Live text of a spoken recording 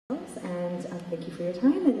And thank you for your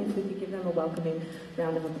time, and if we could give them a welcoming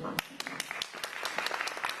round of applause.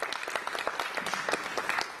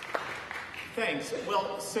 Thanks.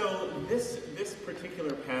 Well, so this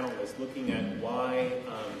particular panel is looking at why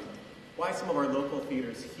some of our local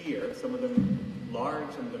theaters here, some of them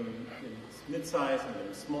large, some of them mid-sized, some of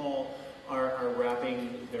them small, are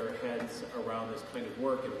wrapping their heads around this kind of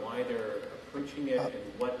work and why they're approaching it and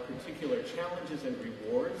what particular challenges and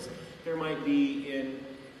rewards there might be in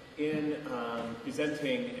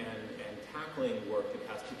presenting and tackling work that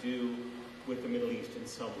has to do with the Middle East in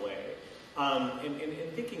some way.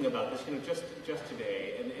 And thinking about this, just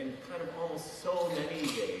today, and kind of almost so many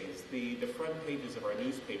days, the front pages of our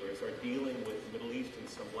newspapers are dealing with the Middle East in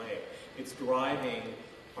some way. It's driving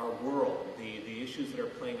our world, the issues that are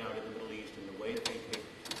playing out in the Middle East, and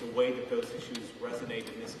the way that those issues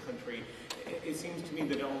resonate in this country. It seems to me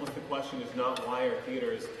that almost the question is not why are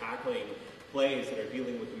theaters tackling plays that are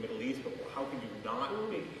dealing with the Middle East, but how can you not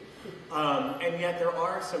be? And yet there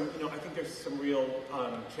are some, I think there's some real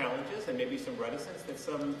challenges and maybe some reticence that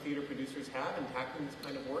some theater producers have in tackling this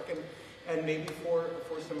kind of work, and maybe for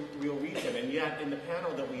some real reason. And yet in the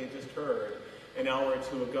panel that we had just heard an hour or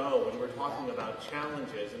two ago, when we're talking about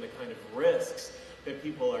challenges and the kind of risks that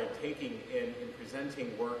people are taking in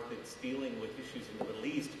presenting work that's dealing with issues in the Middle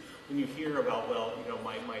East, when you hear about,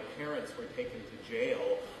 my parents were taken to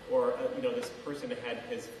jail, or, this person had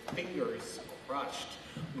his fingers crushed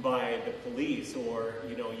by the police, or,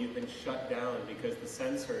 you've been shut down because the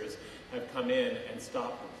censors have come in and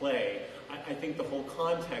stopped the play. I think the whole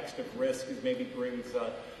context of risk is maybe brings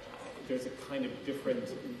there's a kind of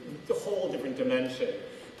a whole different dimension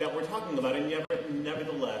that we're talking about, and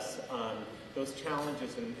nevertheless, those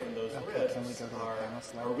challenges and those risks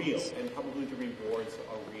are real, and probably the rewards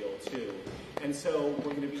are real too. And so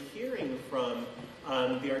we're going to be hearing from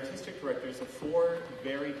the artistic directors of 4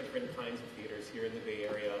 very different kinds of theaters here in the Bay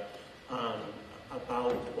Area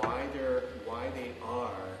about why they are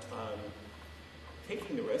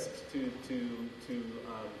taking the risks to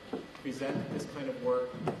present this kind of work.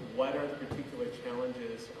 What are the particular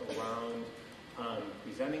challenges around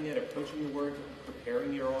presenting it, approaching the work,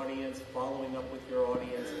 preparing your audience, following up with your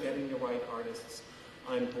audience, getting the right artists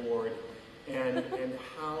on board, and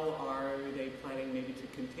how are they planning maybe to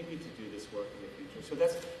continue to do this work in the future? So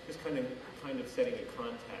that's just kind of setting a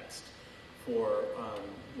context for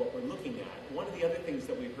what we're looking at. One of the other things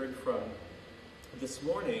that we heard from this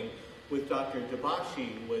morning with Dr.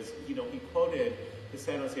 Debashi was, he quoted the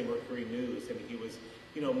San Jose Mercury News, and he was,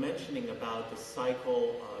 mentioning about the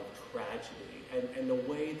cycle of tragedy and the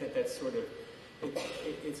way that sort of,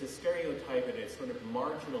 it's a stereotype, and it sort of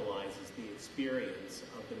marginalizes the experience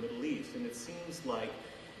of the Middle East. And it seems like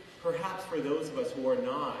perhaps for those of us who are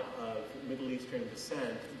not of Middle Eastern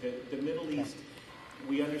descent, the Middle East,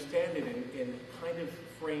 we understand it in kind of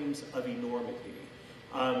frames of enormity.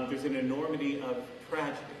 There's an enormity of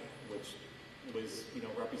tragedy, which was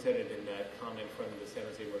represented in that comment from the San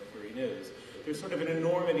Jose Mercury News. There's sort of an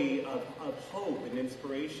enormity of hope and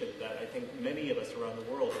inspiration that I think many of us around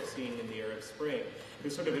the world are seeing in the Arab Spring.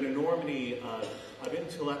 There's sort of an enormity of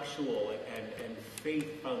intellectual and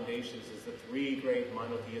faith foundations as the 3 great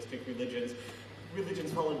monotheistic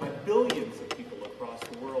religions followed by billions of people across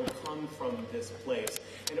the world, come from this place.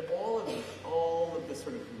 And all of the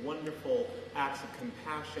sort of wonderful acts of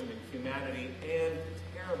compassion and humanity and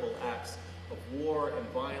terrible acts of war and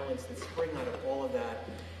violence that spring out of all of that,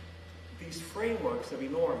 these frameworks of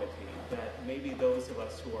enormity that maybe those of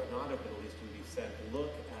us who are not of Middle Eastern descent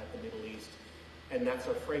look at the Middle East, and that's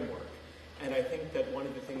our framework. And I think that one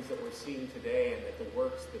of the things that we're seeing today, and that the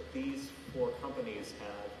works that these 4 companies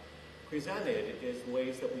have presented, is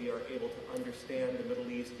ways that we are able to understand the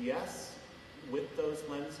Middle East, yes, with those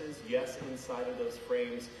lenses, yes, inside of those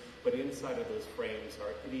frames, but inside of those frames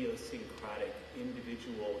are idiosyncratic,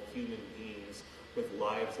 individual human beings with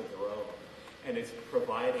lives of their own. And it's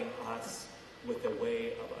providing us with a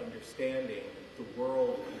way of understanding the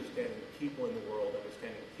world, understanding people in the world,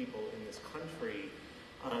 understanding people in this country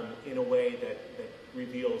in a way that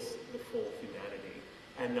reveals the full humanity,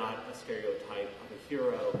 and not a stereotype of a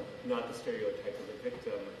hero, not the stereotype of a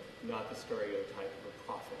victim, not the stereotype of a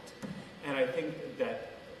prophet. And I think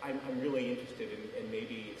that I'm really interested in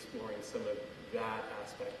maybe exploring some of that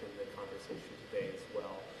aspect in the conversation today as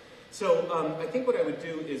well. So I think what I would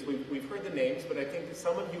do is, we've heard the names, but I think that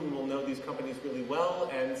some of you will know these companies really well,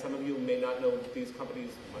 and some of you may not know these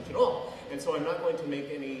companies much at all. And so I'm not going to make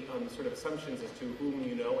any sort of assumptions as to whom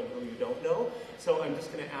you know and whom you don't know. So I'm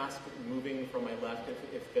just going to ask, moving from my left,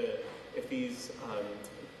 if these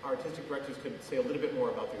artistic directors could say a little bit more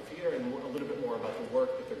about their theater and a little bit more about the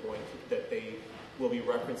work that they we'll be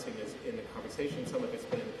referencing this in the conversation. Some of it's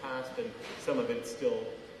been in the past, and some of it's still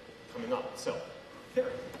coming up. So,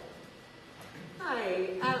 Carrie. Hi,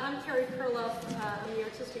 I'm Carrie Perloff. I'm the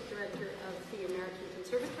Artistic Director of the American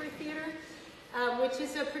Conservatory Theater, which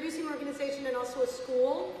is a producing organization and also a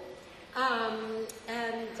school. I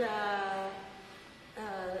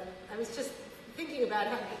was just thinking about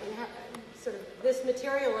how sort of this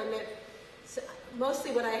material, and that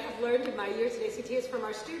mostly what I have learned in my years at ACT is from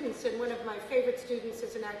our students, and one of my favorite students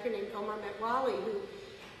is an actor named Omar Metwali, who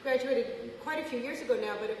graduated quite a few years ago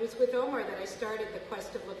now, but it was with Omar that I started the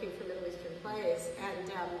quest of looking for Middle Eastern plays.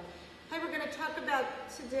 And play we're going to talk about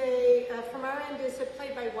today from our end is a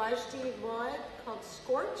play by Wajdi Mouad called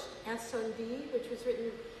Scorched, Incendie, which was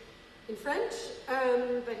written in French,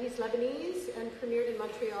 but he's Lebanese, and premiered in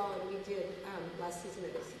Montreal, and we did last season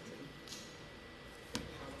at ACT.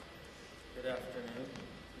 Good afternoon.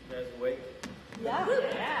 You guys awake?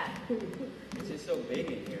 Yeah. It's just so big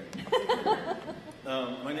in here.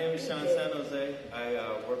 My name is Sean San Jose. I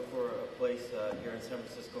work for a place here in San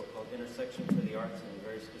Francisco called Intersection for the Arts, and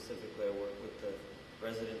very specifically I work with the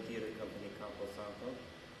resident theater company Campo Santo,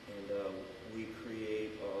 and we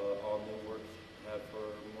create all new works, have for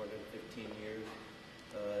more than 15 years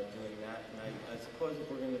doing that. And I suppose if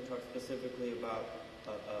we're going to talk specifically about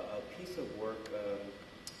a piece of work,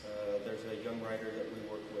 there's a young writer that we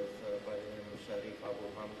work with by the name of Sharif Abu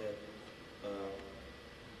Hamdeh,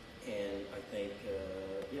 and I think,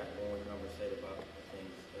 when we conversate about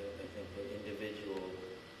things, I think the individual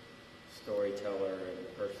storyteller and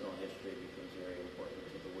personal history becomes very important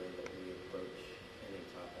to the way that we approach any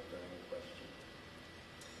topic or any question.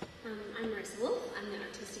 I'm Marissa Wolf. I'm the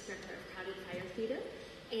Artistic Director of Crowded Fire Theater,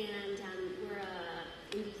 and we're an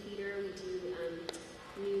indie theater. We do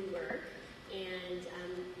new work, and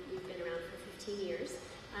we've been around for 15 years,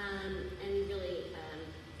 and we really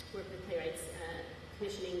work with playwrights,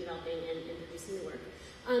 commissioning, developing, and producing the work.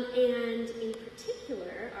 And in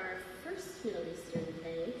particular, our first Middle Eastern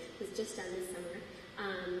play was just done this summer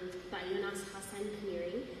by Jonas Hassan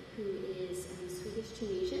Kaniri, who is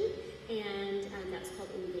Swedish-Tunisian, and that's called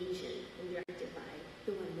Invasion, and directed by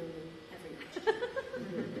the one and only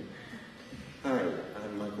Everett. Hi,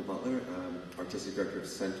 I'm Michael Butler. I'm Artistic Director of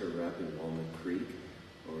Center Rep in Walnut Creek,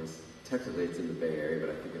 or technically it's in the Bay Area, but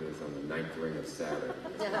I think it is on the 9th ring of Saturn.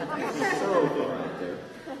 So far out there.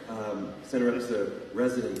 Center Rep is a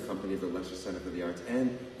resident company of the Lesser Center for the Arts,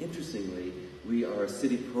 and interestingly, we are a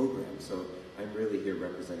city program, so I'm really here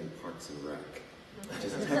representing Parks and Rec, which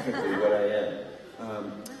is technically what I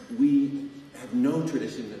am. We have no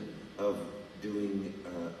tradition of doing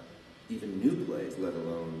even new plays, let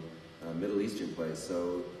alone Middle Eastern plays,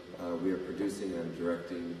 so we are producing and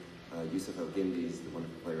directing Yusuf El-Gindi's, the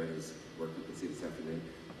wonderful playwright whose work we can see this afternoon,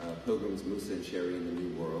 Pilgrims, Musa and Sherry in the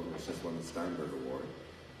New World, which just won the Steinberg Award.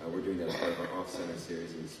 We're doing that as part of our Off-Center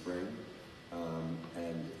series in the spring.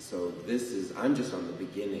 And so I'm just on the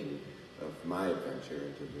beginning of my adventure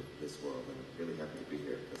into this world, and I'm really happy to be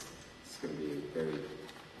here because it's going to be a very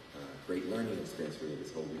great learning experience for me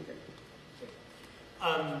this whole weekend.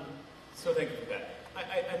 So thank you for that.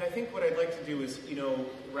 And I think what I'd like to do is,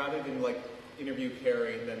 rather than interview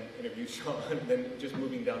Carrie and then interview Sean and then just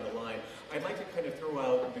moving down the line, I'd like to kind of throw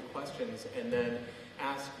out the questions and then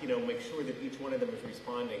ask, make sure that each one of them is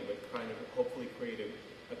responding, but kind of hopefully create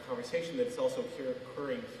a conversation that's also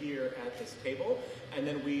occurring here at this table. And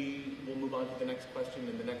then we will move on to the next question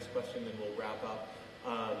and the next question, and we'll wrap up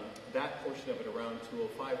that portion of it around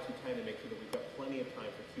 2:05, 2:10, to make sure that we've got plenty of time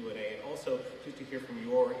for Q&A, and also just to hear from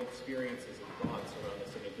your experiences and thoughts around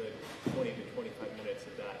this in a good 20 to 25 minutes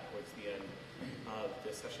of that towards the end of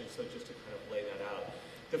the session. So just to kind of lay that out.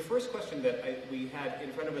 The first question that we had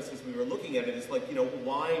in front of us as we were looking at it is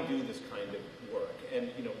why do this kind of work? And,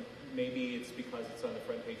 maybe it's because it's on the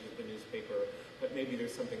front page of the newspaper, but maybe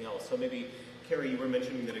there's something else. So maybe, Carrie, you were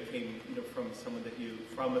mentioning that it came, from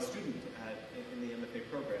from a student in the MFA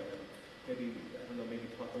program, and maybe, maybe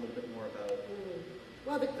talk a little bit more about.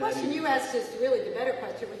 Well, the question you asked is really the better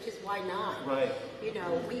question, which is why not? Right.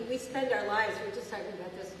 We spend our lives, we were just talking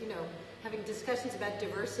about this, having discussions about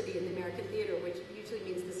diversity in the American theater, which usually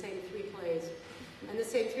means the same 3 plays and the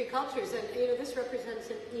same 3 cultures. And, this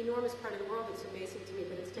represents an enormous part of the world. It's amazing to me,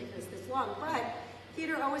 but it's taken us this long. But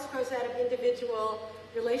theater always grows out of individual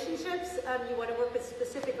relationships. You want to work with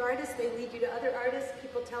specific artists. They lead you to other artists.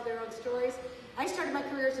 People tell their own stories. I started my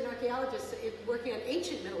career as an archaeologist working on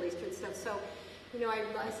ancient Middle Eastern stuff. So,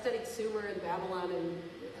 I studied Sumer and Babylon and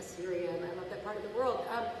Assyria, and I love that part of the world.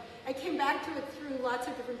 I came back to it through lots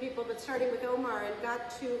of different people, but starting with Omar, and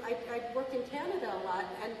I worked in Canada a lot,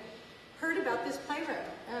 and heard about this playwright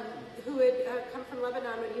who had come from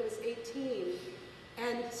Lebanon when he was 18,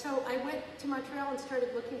 And so I went to Montreal and started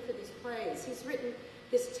looking for these plays. He's written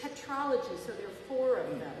this tetralogy, so there are 4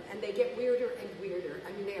 of them, and they get weirder and weirder.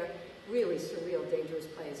 I mean, they are really surreal, dangerous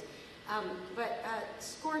plays. But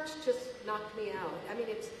Scorch just knocked me out. I mean,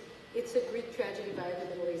 it's a Greek tragedy by the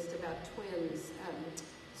Middle East about twins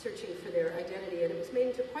searching for their identity, and it was made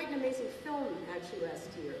into quite an amazing film actually last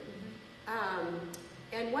year.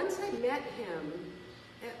 And once I met him,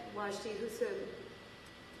 Wajdi, who's a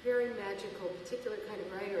very magical, particular kind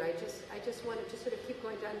of writer, I just wanted to sort of keep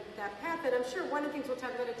going down that path. And I'm sure one of the things we'll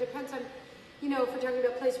talk about, it depends on, if we're talking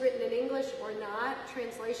about plays written in English or not.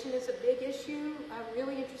 Translation is a big issue, a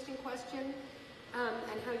really interesting question,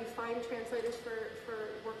 and how you find translators for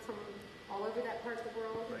work from all over that part of the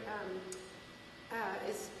world. Right.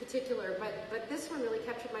 Is particular, but this one really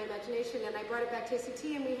captured my imagination, and I brought it back to ACT,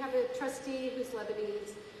 and we have a trustee who's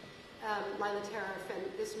Lebanese, Lila Tarif, and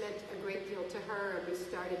this meant a great deal to her, and we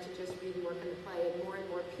started to just read and work on the play, and more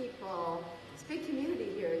people. It's a big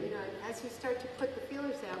community here, and as you start to put the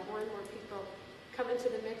feelers out, more and more people come into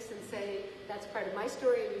the mix and say, that's part of my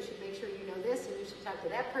story, and you should make sure you know this, and you should talk to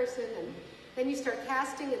that person, and then you start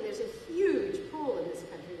casting, and there's a huge pool in this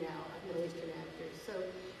country now of Middle Eastern actors. So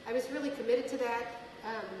I was really committed to that,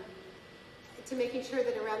 to making sure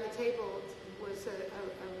that around the table was a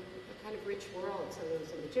kind of rich world. So there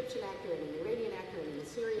was an Egyptian actor and an Iranian actor and an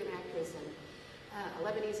Assyrian actress and a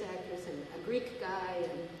Lebanese actress and a Greek guy.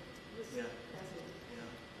 And it was fascinating. Yeah.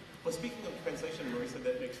 Well, speaking of translation, Marisa,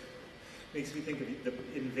 that makes me think of the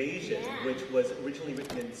Invasion, which was originally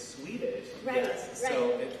written in Swedish. Right. Yes. Right.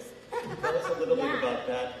 So tell us a little bit about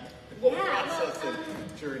that whole process and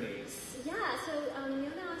journeys. Yeah. So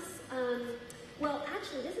Jonas. Well,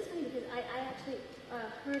 actually, this is funny because I actually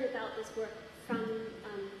heard about this work from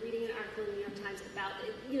reading an article in the New York Times about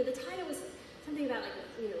it. The title was something about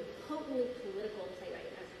potently political playwright.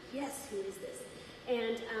 And I was like, yes, who is this?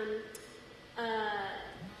 And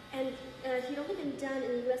he'd only been done in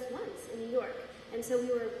the U.S. once in New York, and so we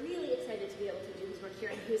were really excited to be able to do his work here.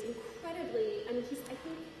 And he was incredibly. I mean, I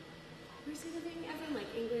think, where's he living? Everyone, like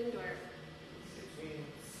England or between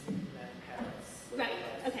Sweden and Paris. Right.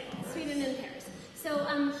 Okay. Sweden and Paris. So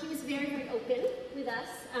he was very, very open with us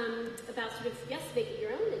about sort of, yes, make it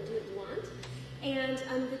your own and do what you want. And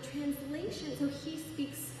the translation, so he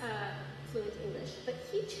speaks fluent English, but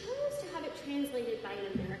he chose to have it translated by an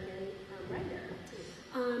American writer.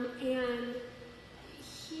 And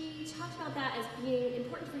he talked about that as being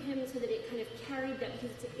important for him so that it kind of carried that,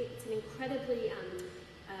 because it's an incredibly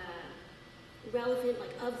relevant,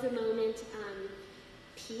 like of the moment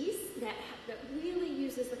piece that really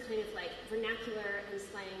uses the kind of like vernacular and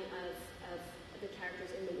slang of the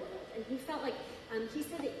characters in the world. And he felt like, he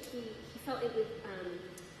said that he felt it would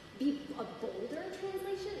be a bolder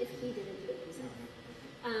translation if he didn't do it himself.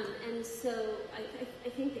 And so I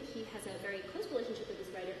think that he has a very close relationship with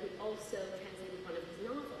this writer who also translated one of his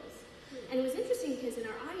novels. And it was interesting because in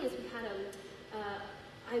our audience we had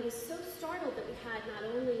I was so startled that we had not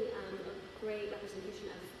only a great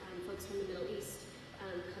representation of folks from the Middle East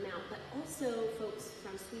come out, but also folks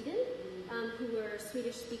from Sweden who were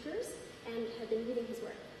Swedish speakers and had been reading his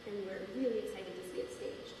work, and we're really excited to see it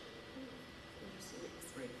staged. Interesting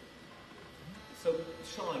mix. Great. So,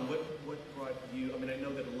 Sean, what brought you? I mean, I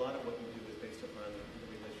know that a lot of what you do is based upon the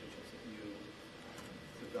relationships that you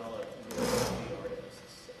develop with the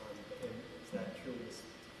artists. And is that true?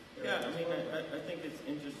 Yeah, I mean, I think it's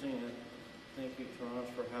interesting. Thank you, Toronto,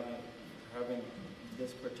 for having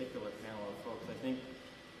this particular panel of folks. I think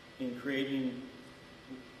in creating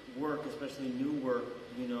work, especially new work,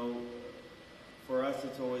 for us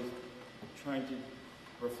it's always trying to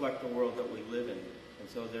reflect the world that we live in. And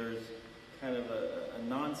so there's kind of a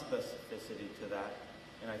non-specificity to that.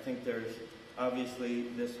 And I think there's obviously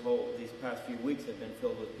these past few weeks have been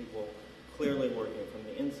filled with people clearly working from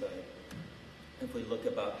the inside. If we look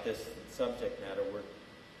about this subject matter,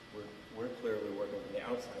 we're clearly working from the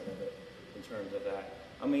outside of it in terms of that.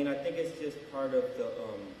 I mean, I think it's just part of the,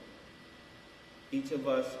 each of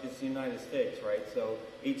us, it's the United States, right? So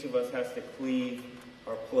each of us has to cleave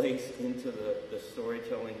our place into the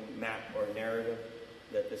storytelling map or narrative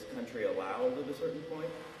that this country allows at a certain point.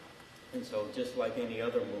 And so just like any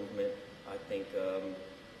other movement, I think the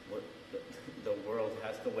world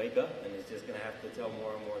has to wake up, and it's just going to have to tell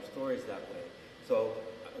more and more stories that way. So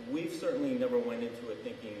we've certainly never went into it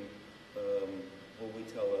thinking, will we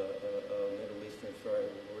tell a Middle Eastern story?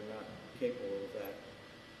 We're not capable of that.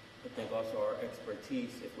 I think also our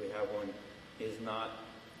expertise, if we have one, is not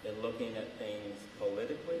in looking at things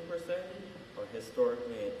politically per se, or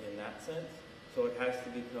historically in that sense. So it has to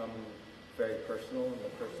become very personal, and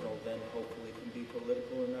the personal then hopefully can be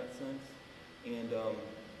political in that sense. And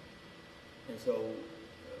so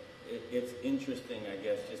it's interesting, I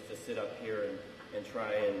guess, just to sit up here and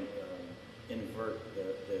try and invert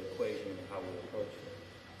the equation of how we approach it.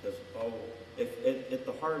 Because if at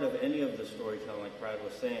the heart of any of the storytelling, like Brad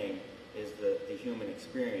was saying, is the human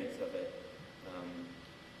experience of it,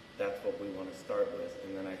 that's what we want to start with.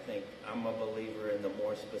 And then I think I'm a believer in the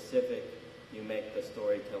more specific you make the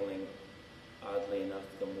storytelling, oddly enough,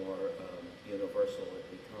 the more universal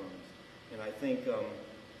it becomes. And I think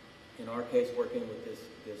in our case, working with this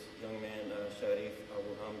young man, Sharif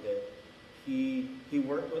Abu Hamde, he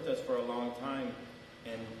worked with us for a long time,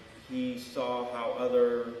 and he saw how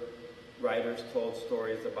other writers told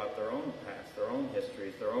stories about their own past, their own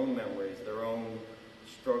histories, their own memories, their own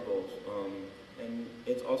struggles. And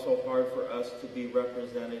it's also hard for us to be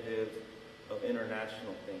representative of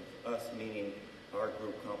international things. Us meaning our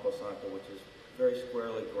group, Campo Santo, which is very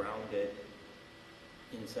squarely grounded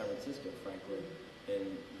in San Francisco, frankly,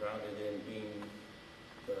 and grounded in being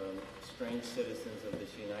strange citizens of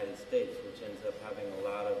this United States, which ends up having a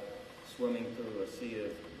lot of swimming through a sea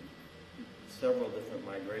of several different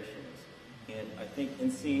migrations. And I think in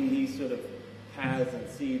seeing these sort of paths and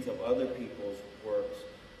seeds of other people's works,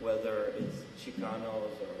 whether it's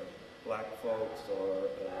Chicanos or black folks or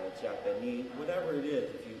Japanese, whatever it is,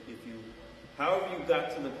 however you got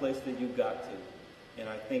to the place that you got to. And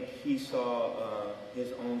I think he saw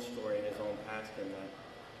his own story and his own past in that.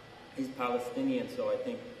 He's Palestinian, so I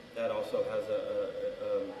think that also has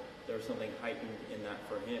there's something heightened in that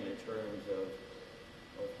for him in terms of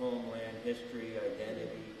homeland, history,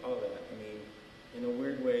 identity, all that. I mean, in a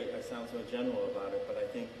weird way, I sound so general about it, but I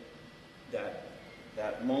think that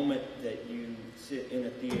moment that you sit in a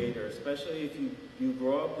theater, especially if you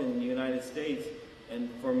grow up in the United States, and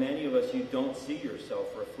for many of us, you don't see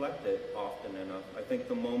yourself reflected often enough. I think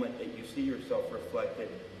the moment that you see yourself reflected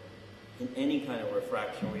in any kind of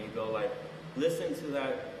refraction, where you go like, listen to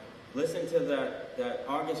that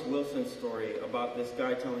August Wilson story about this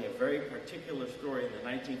guy telling a very particular story in the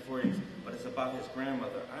 1940s, but it's about his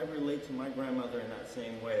grandmother. I relate to my grandmother in that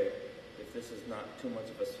same way, if this is not too much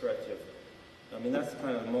of a stretch of, I mean, that's the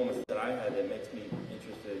kind of moments that I had that makes me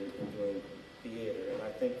interested in doing theater. And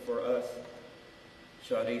I think for us,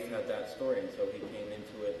 Sharif had that story, and so he came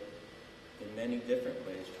into it in many different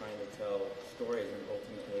ways, trying to tell stories, and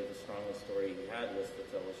ultimately the strongest story he had was to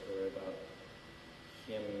tell a story about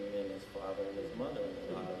him and his father and his mother in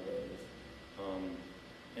a lot of ways.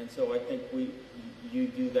 And so I think you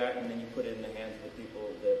do that, and then you put it in the hands of the people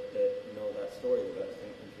that know that story the best.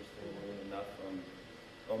 And interestingly enough,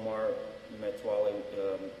 Omar Metwali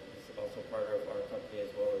is also part of our company as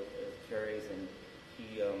well as Jerry's, and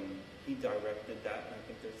he directed that. And I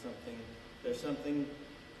think there's something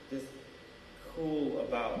this cool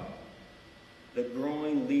about the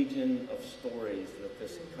growing legion of stories that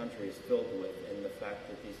this country is filled with, and the fact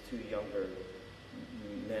that these two younger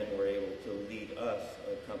men were able to lead us,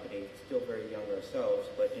 a company still very young ourselves,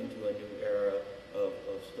 but into a new era of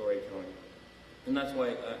storytelling. And that's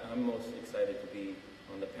why I'm most excited to be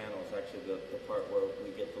on the panels, actually the part where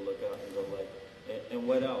we get to look out and go like, and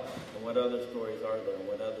what else? And what other stories are there? And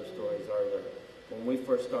what other stories are there? When we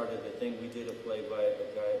first started the thing, we did a play by a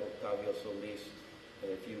guy, Octavio Solis,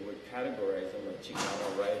 and if you would categorize him a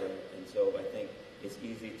Chicano writer, and so I think it's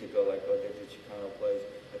easy to go like, oh, they do Chicano plays.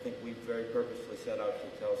 I think we very purposefully set out to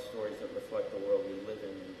tell stories that reflect the world we live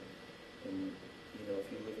in. And you know, if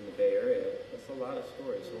you live in the Bay Area, that's a lot of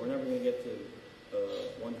stories. So we're never going to get to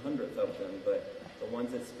 100th of them, but the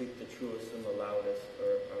ones that speak the truest and the loudest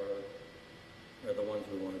are the ones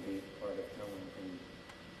we want to be part of telling. And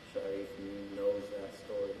Sharif knows that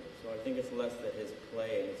story. So I think it's less that his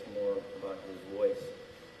play, and it's more about his voice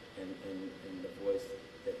and the voice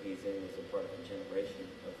that he's in as a part of a generation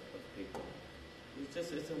of people. It's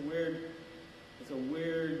a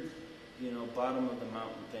weird, you know, bottom of the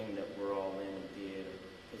mountain thing that we're all in theater,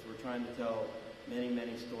 because we're trying to tell many,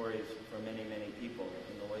 many stories for many, many people.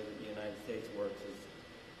 And the way that the United States works is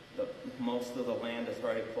most of the land is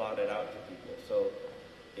already plotted out to people. So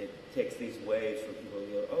it takes these waves for people to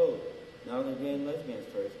go, oh, now they're gay and lesbian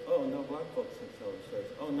stories. Oh, no, black folks can tell their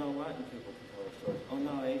stories. Oh, no, Latin people can tell their stories. Oh,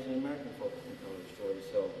 no, Asian American folks can tell their stories.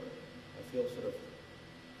 So I feel sort of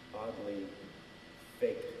oddly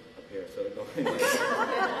fake up here. So going like,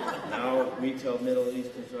 now we tell Middle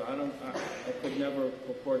Eastern stories. I could never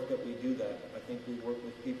purport that we do that. I think we work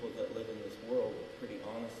with people that live in this world pretty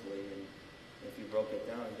honestly. And if you broke it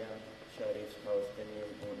down, yeah, Sharif's Palestinian,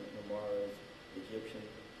 Omar is Egyptian.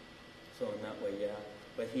 So in that way, yeah.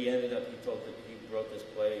 But he wrote this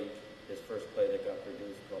play, his first play that got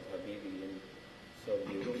produced called Habibi, and so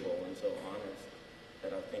beautiful and so honest.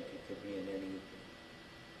 that I think it could be in any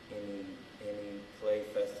play,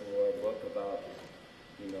 festival, or book about,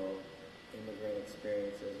 immigrant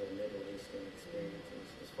experiences or Middle Eastern experiences,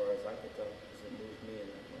 as far as I could tell, because it moved me in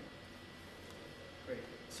that way. Great.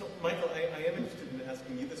 So, Michael, I am interested in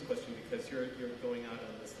asking you this question because you're going out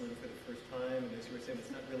on this limb for the first time, and as you were saying,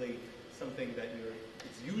 it's not really something that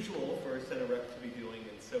it's usual for a Center Rep to be doing,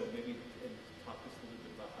 and so maybe talk to us a little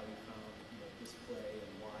bit about how you found this play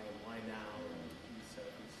and why now, and you said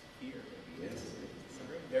it was here, maybe. Yes.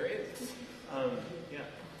 There it is. Yeah.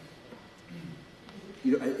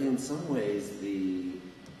 In some ways, the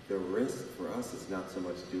risk for us is not so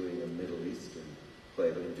much doing a Middle Eastern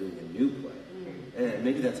play, but in doing a new play. And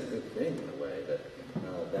maybe that's a good thing in a way, that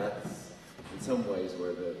that's in some ways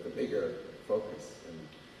where the bigger focus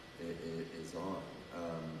is on.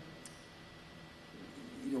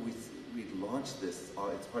 We launched this,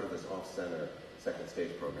 it's part of this off-center second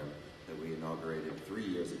stage program that we inaugurated 3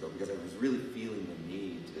 years ago, because I was really feeling the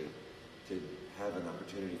need to have an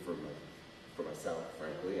opportunity for myself,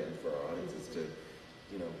 frankly, and for our audiences to,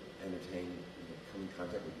 entertain, come in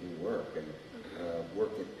contact with new work, and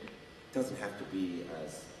work that doesn't have to be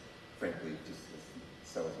as, frankly, just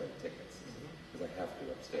sell as many tickets, because I have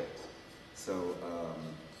to upstairs. So,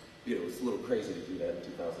 it was a little crazy to do that in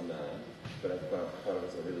 2009, but I thought it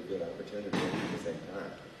was a really good opportunity at the same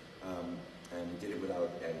time. And we did it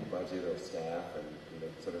without any budget or staff, and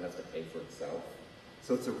it sort of has to pay for itself.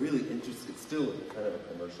 So it's a really interesting, it's still kind of a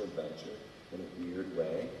commercial venture in a weird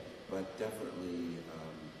way, but definitely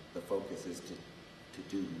the focus is to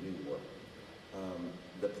do new work.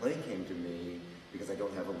 The play came to me because I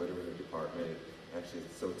don't have a literary department, actually,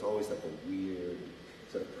 so it's always like a weird,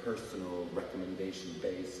 sort of personal,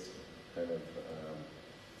 recommendation-based kind of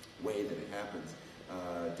way that it happens.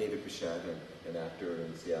 David Pichette, an actor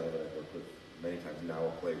in Seattle that I've worked with many times, now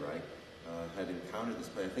a playwright, had encountered this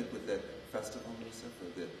play, I think with that festival, Lisa,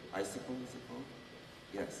 the Icicle, is it called?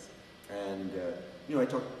 Yes. And, I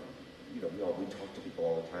talk, we talk to people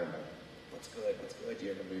all the time about what's good, do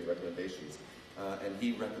you have any recommendations? And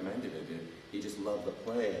he recommended it, and he just loved the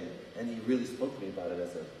play, and he really spoke to me about it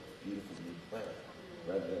as a beautiful new play,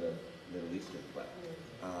 rather than a Middle Eastern play.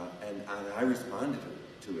 And I responded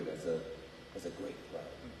to it as a great play.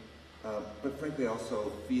 But frankly,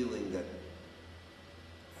 also feeling that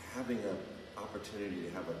having an opportunity to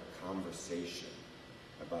have a conversation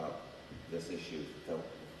about this issue felt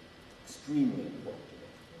extremely important to me,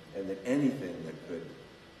 and that anything that could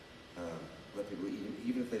let people,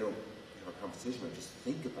 even if they don't have a conversation, but just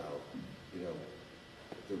think about,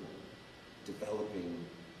 the developing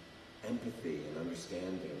empathy and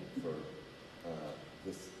understanding for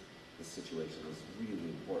this situation is really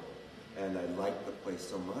important. And I like the play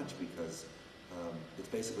so much because it's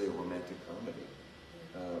basically a romantic comedy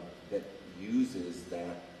that uses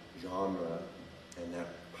that genre and that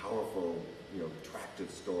powerful, attractive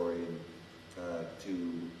story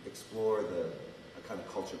to explore a kind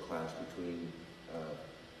of culture clash between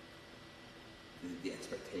the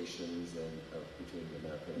expectations and between the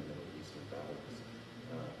American and Middle Eastern values.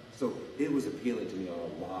 So it was appealing to me on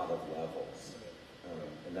a lot of levels,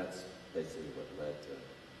 and that's basically what led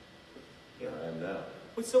to where I am now.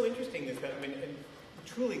 What's so interesting is that, and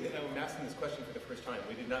truly, I'm asking this question for the first time.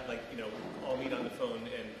 We did not, all meet on the phone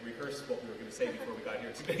and rehearse what we were going to say before we got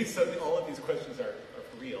here today, so all of these questions are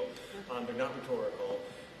for real. They're not rhetorical.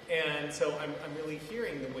 And so I'm really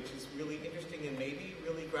hearing them, which is really interesting and maybe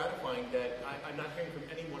really gratifying that I'm not hearing from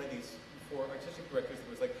any one of these four artistic directors that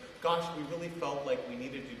was like, gosh, we really felt like we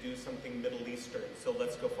needed to do something Middle Eastern, so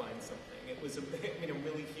let's go find something. It was, I'm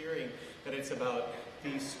really hearing that it's about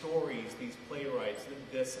these stories, these playwrights,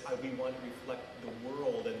 we want to reflect the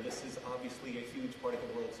world, and this is obviously a huge part of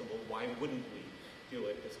the world, so why wouldn't we do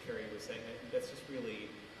it, as Carrie was saying? That's just really,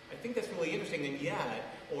 I think that's really interesting, and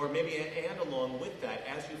yet, or maybe and along with that,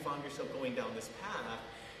 as you found yourself going down this path,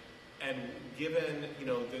 and given,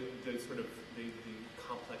 the sort of the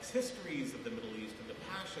complex histories of the Middle East and the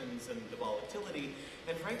passions and the volatility,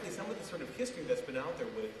 and frankly, some of the sort of history that's been out there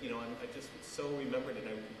with, I just so remembered, and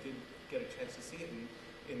I did get a chance to see it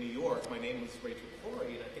in New York. My name was Rachel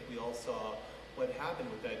Corey, and I think we all saw what happened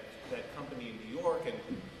with that company in New York, and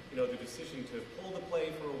the decision to pull the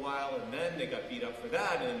play for a while, and then they got beat up for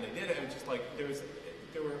that, and they did it. It was just like there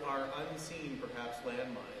are unseen, perhaps,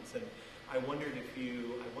 landmines, and I wondered if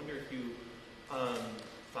you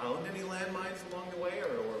found any landmines along the way,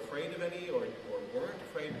 or were afraid of any, or weren't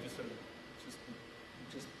afraid, just sort of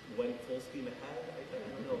just went full steam ahead. I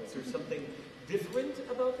don't know. Is there something different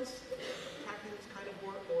about this tackling this kind of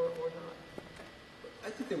work, or not? I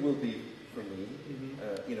think there will be for me.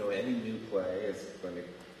 Any new play is going to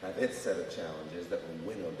have its set of challenges that will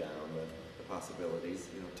winnow down the possibilities.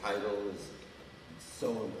 You know, title is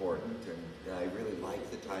so important, and I really like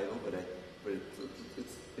the title, but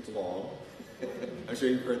it's long. I'm sure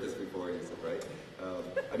you've heard this before, Yusuf, right?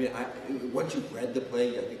 I mean, once you've read the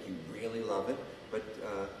play, I think you really love it. But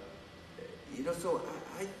you know, so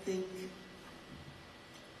I think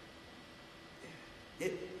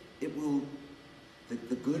it will,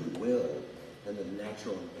 the goodwill and the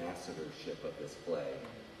natural ambassadorship of this play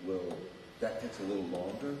that takes a little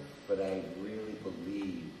longer, but I really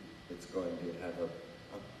believe it's going to have a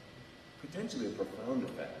potentially a profound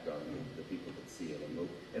effect on the people that see it,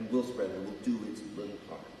 and will spread, and will do its little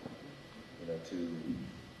part, you know,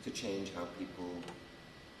 to change how people,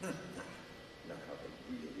 not how they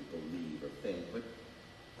really believe or think, but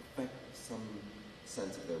affect some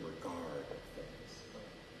sense of their regard of things.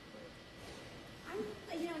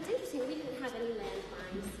 You know, it's interesting. We didn't have any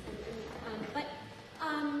landmines, but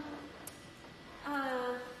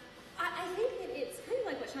I think that it's kind of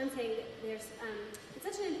like what Sean's saying. That there's it's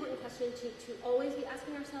such an important question to always be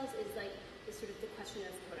asking ourselves is like is sort of the question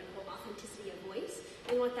of quote unquote authenticity of voice,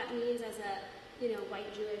 and what that means as a white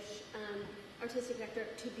Jewish artistic director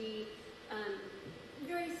to be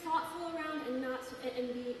very thoughtful around and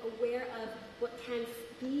be aware of what can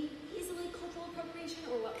be easily cultural appropriation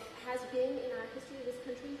or what has been in our history of this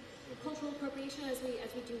country cultural appropriation as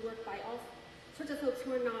we do work by all sorts of folks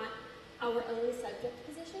who are not our own subject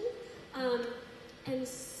position. And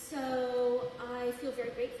so I feel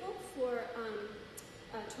very grateful for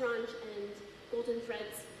Taranj and Golden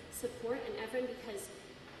Thread's support and Evren, because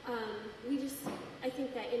I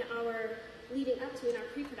think that in our leading up to, in our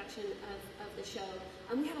pre-production of the show,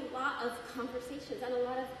 we had a lot of conversations and a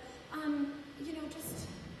lot of,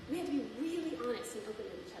 we had to be really honest and open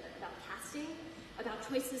with each other about casting, about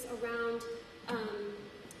choices around,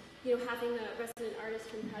 having a resident artist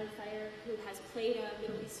from Crowded Fire who has played a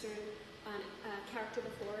Middle Eastern character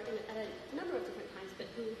before at a number of different times, but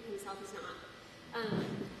who himself is not.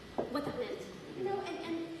 What that meant,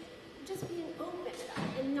 and just being open about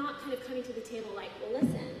it and not kind of coming to the table like, well,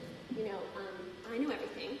 listen, I know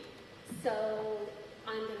everything, so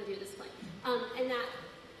I'm going to do this play. And that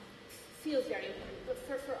feels very important, but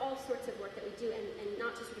for all sorts of work that we do, and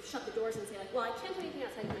not to sort of shut the doors and say like, well, I can't do anything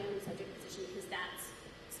outside my own subject position because that's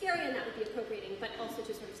scary and that would be appropriating, but also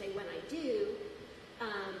to sort of say when I do,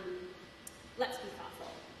 let's be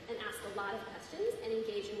thoughtful and ask a lot of questions and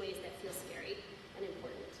engage in ways that feel scary and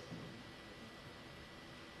important.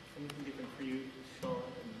 Anything different for you, Sean?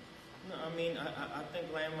 No, I mean, I think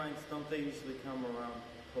landmines, don't they usually come around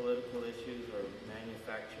political issues or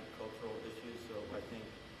manufactured cultural issues? So I think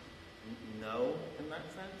no in that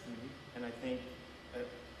sense. Mm-hmm. And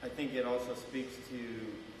I think it also speaks to,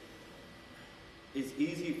 it's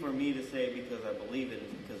easy for me to say because I believe it,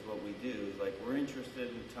 because what we do is like we're interested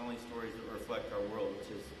in telling stories that reflect our world, which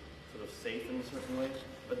is sort of safe in a certain way.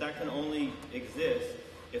 But that can only exist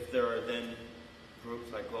if there are then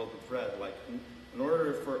groups like Golden Thread. Like in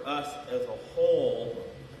order for us as a whole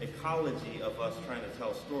ecology of us trying to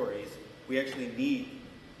tell stories, we actually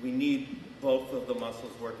need both of the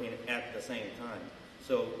muscles working at the same time.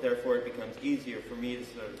 So therefore it becomes easier for me to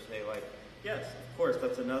sort of say like, yes, of course,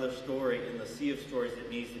 that's another story in the sea of stories that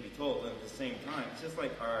needs to be told. And at the same time, it's just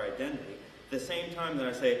like our identity. At the same time that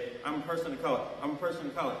I say, I'm a person of color, I'm a person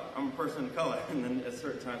of color, I'm a person of color. And then at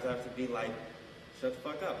certain times I have to be like, shut the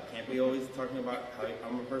fuck up. Can't be always talking about how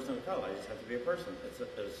I'm a person of color. I just have to be a person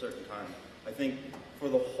at a certain time. I think for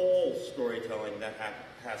the whole storytelling, that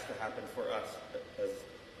has to happen for us as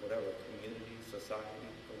whatever, community, society,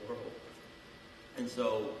 the world. And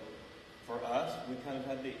so for us,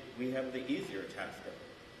 we have the easier task of it.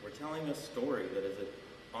 We're telling a story that is an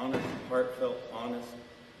honest, heartfelt, honest,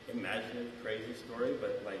 imaginative, crazy story,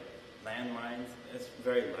 but like landmines, it's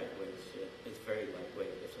very lightweight shit. It's very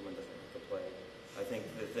lightweight if someone doesn't like the play.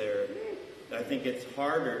 I think it's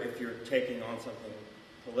harder if you're taking on something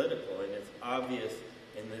political, and it's obvious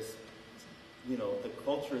in this, the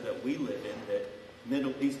culture that we live in, that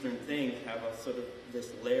Middle Eastern things have a sort of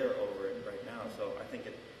this layer over it right now. So I think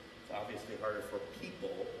it's obviously harder for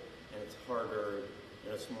people, and it's harder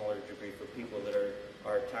in a smaller degree for people that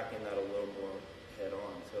are attacking that a little more head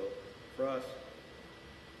on. So for us,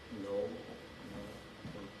 no.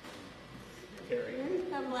 Carrie?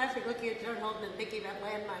 I'm laughing looking at Joan Holden and thinking about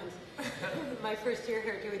landmines. My first year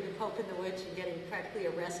here doing The Pope and the Witch and getting practically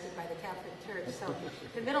arrested by the Catholic Church. So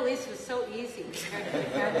the Middle East was so easy compared to the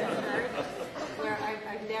Catholic Church, where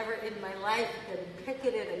I've never in my life been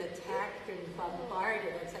picketed and attacked and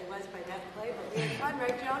bombarded as I was by that play. But we had fun,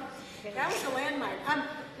 right, Joan? That was a landmine. And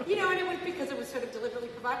it was because it was sort of deliberately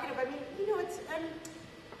provocative. I mean, it's...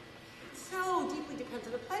 so deeply depends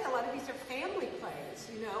on the play. A lot of these are family plays,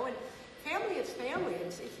 you know, and family is family.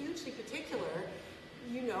 It's hugely particular,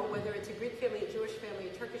 you know, whether it's a Greek family, a Jewish family,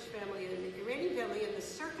 a Turkish family, an Iranian family, and the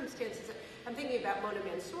circumstances. I'm thinking about Mona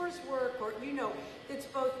Mansour's work, or, you know, it's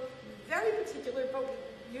both very particular, but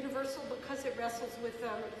universal because it wrestles with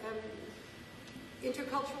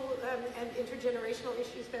intercultural and intergenerational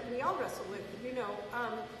issues that we all wrestle with. You know,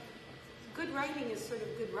 good writing is sort of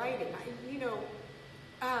good writing.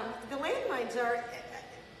 The landmines are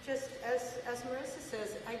just as Marissa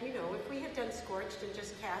says. You know, if we had done Scorched and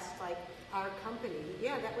just cast like our company,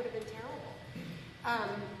 yeah, that would have been terrible.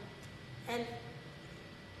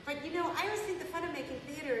 But you know, I always think the fun of making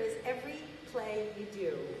theater is every play you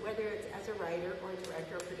do, whether it's as a writer or a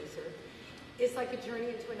director or producer, is like a journey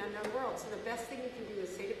into an unknown world. So the best thing you can do is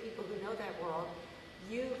say to people who know that world,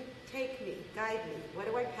 you take me, guide me. What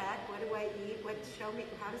do I pack? What do I eat? Show me,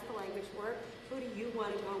 how does the language work? Who do you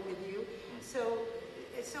want to go with you? So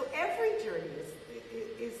every journey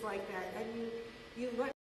is like that, and you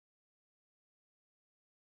learn.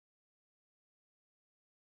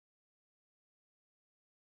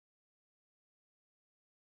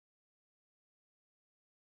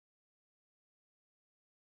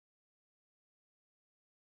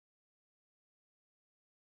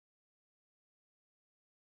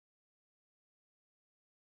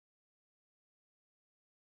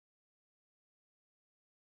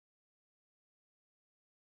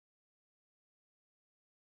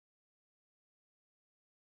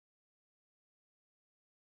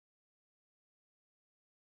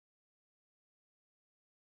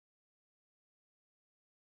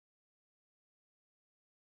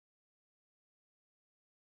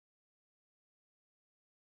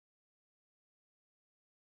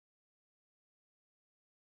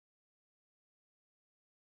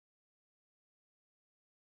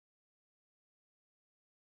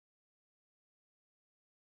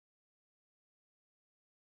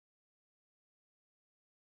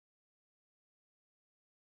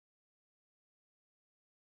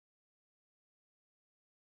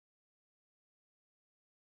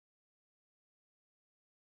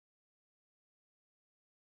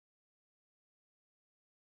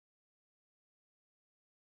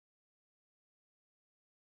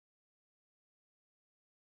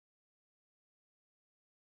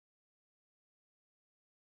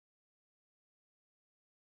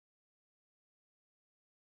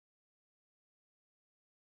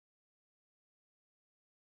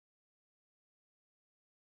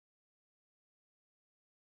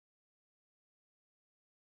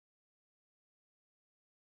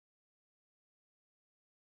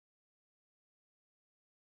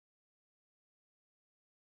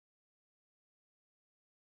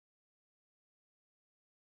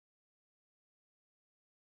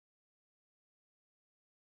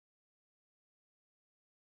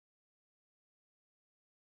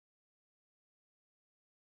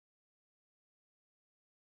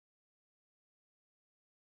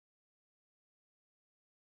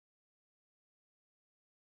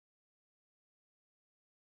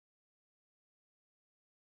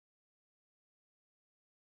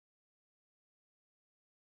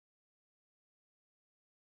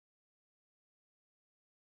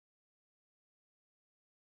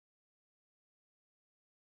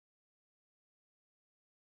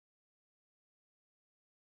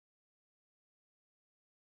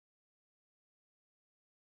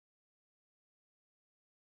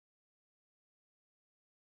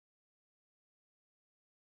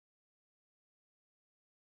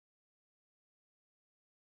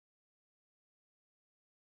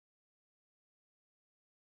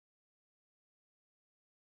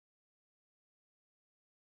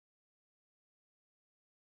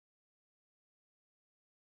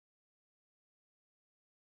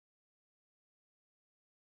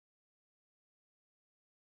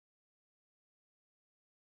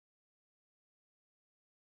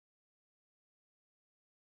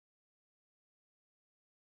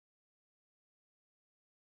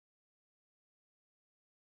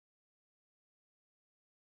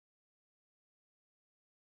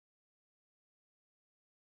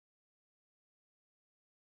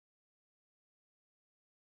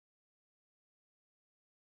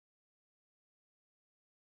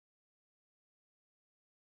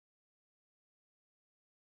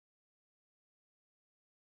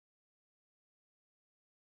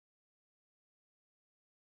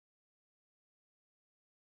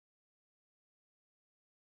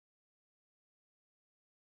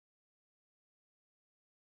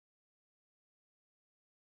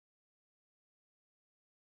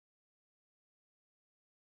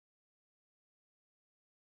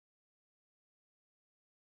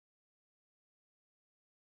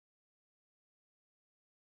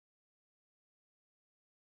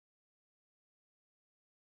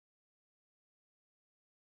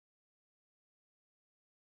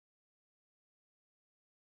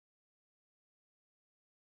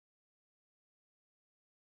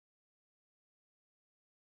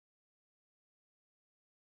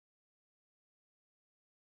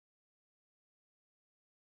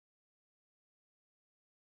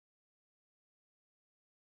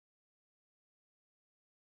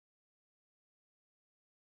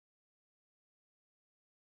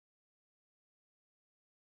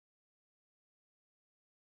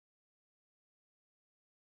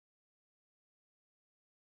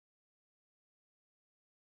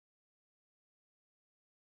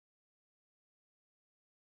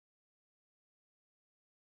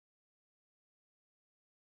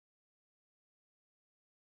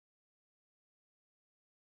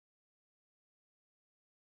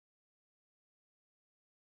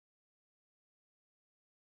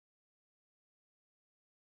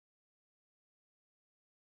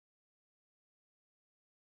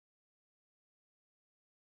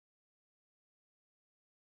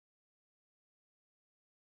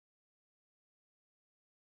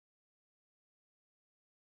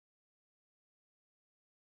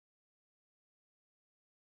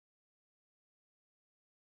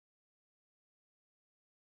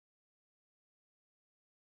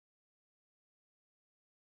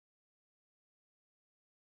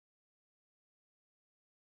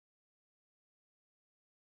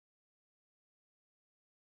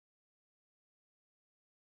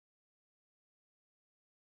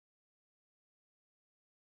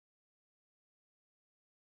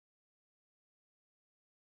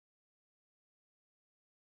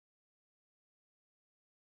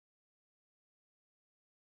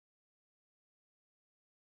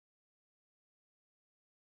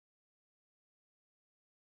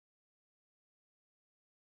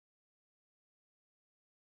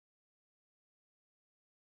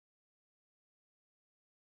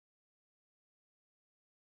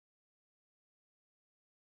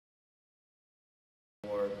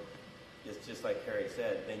 just like Harry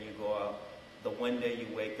said, then you go out, the one day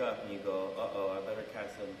you wake up and you go, uh-oh, I better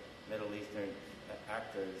cast some Middle Eastern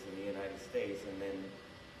actors in the United States, and then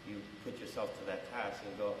you put yourself to that task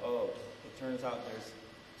and go, oh, it turns out there's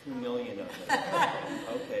 2 million of them.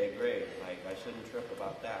 Okay, great. Like, I shouldn't trip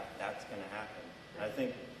about that. That's going to happen. I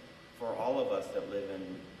think for all of us that live in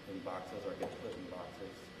boxes or get put in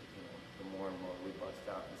boxes, you know, the more and more we bust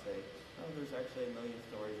out and say, oh, there's actually 1 million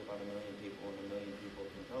stories about 1 million people, and 1 million people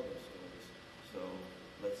can tell those stories. So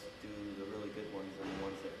let's do the really good ones and the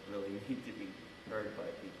ones that really need to be heard by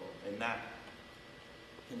people. And that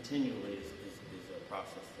continually is a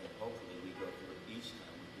process that hopefully we go through each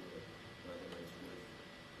time we do it, whether it's with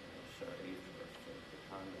Sharif or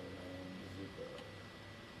Chicano, Zuka,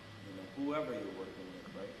 you know, whoever you're working with,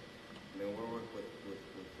 right? I mean, we're working with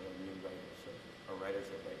new writers, or writers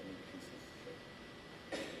that write new pieces.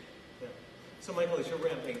 Yeah. So Michael, as you're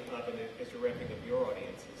ramping up and as you're ramping up your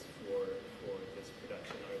audiences for this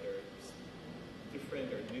production, are there different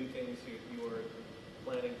or new things you're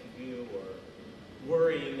planning to do or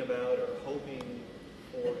worrying about or hoping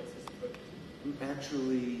for as this approaches? I'm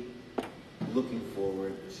actually looking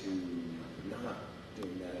forward to not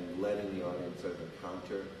doing that and letting the audience sort of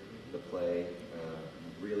encounter the play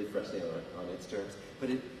really freshly on its terms. But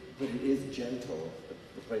it is gentle.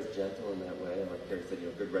 The play is gentle in that way. And like Carrie said, you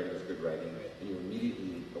know, good writing is good writing. And you're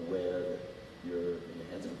immediately aware that you're in the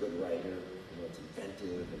hands of a good writer. You know, it's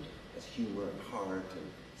inventive and has humor and heart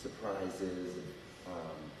and surprises.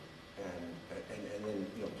 And then,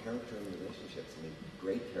 you know, character and relationships. I mean,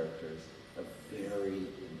 great characters, a very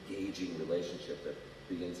engaging relationship that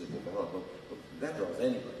begins to develop. Well, that draws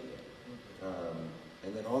anybody in.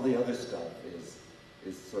 And then all the other stuff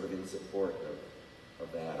is sort of in support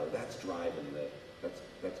of that, or that's driving it.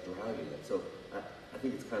 So I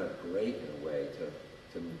think it's kind of great in a way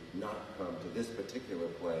to not come to this particular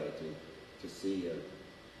play to see a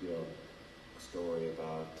story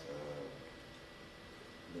about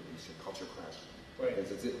the culture clash. Right.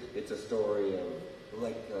 Because it's a story of,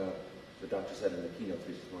 like the doctor said in the keynote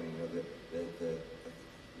speech this morning, you know,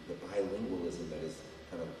 the bilingualism that is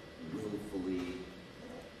kind of willfully,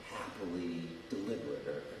 happily deliberate,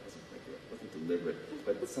 or it wasn't deliberate,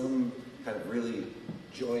 but some kind of really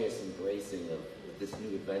joyous embracing of this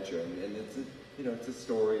new adventure. And it's a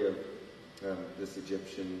story of this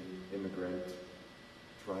Egyptian immigrant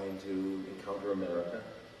trying to encounter America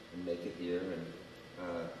and make it here. And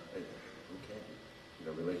who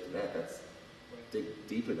can't, relate to that? That's dig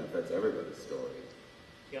deep enough. That's everybody's story.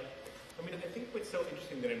 Yeah. I mean, I think what's so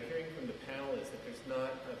interesting that I'm hearing from the panel is that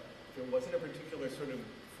there wasn't a particular sort of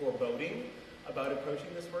foreboding about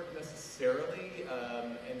approaching this work necessarily,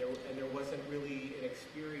 and there wasn't really an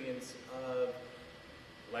experience of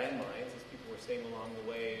landmines, as people were saying along the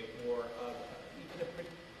way, or of even a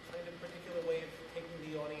kind of particular way of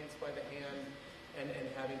taking the audience by the hand and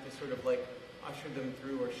having to sort of like usher them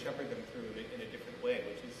through or shepherd them through in a different way,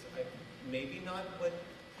 which is maybe not what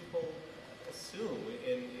people assume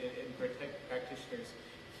in practitioners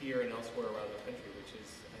here and elsewhere around the country, which is,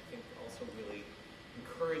 I think, also really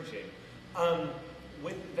encouraging.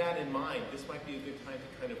 With that in mind, this might be a good time to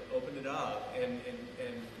kind of open it up and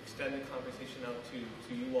extend the conversation out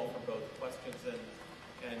to you all for both questions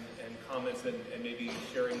and comments and maybe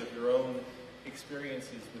sharing of your own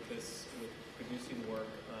experiences with producing work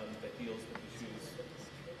that deals with issues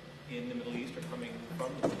in the Middle East or coming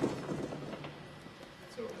from the Middle East.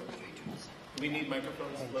 So, do we need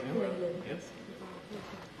microphones floating around? Yes?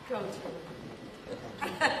 Go.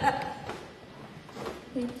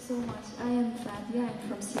 Thank you so much. I am Fadia. I'm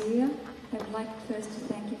from Syria. I would like first to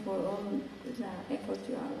thank you for all the effort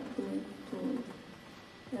you are doing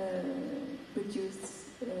to produce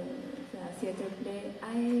the theater play.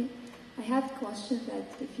 I have a question that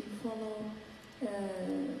if you follow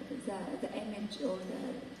the image or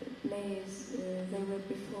the plays, they were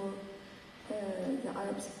before the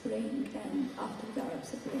Arab Spring and after the Arab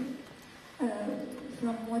Spring.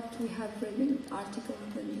 From what we have read in articles,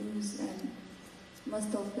 the news, and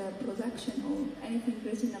most of the production or anything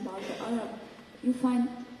written about the Arab, you find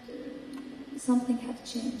something have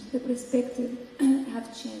changed. The perspective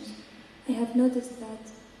have changed. I have noticed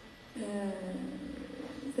that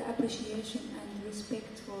the appreciation and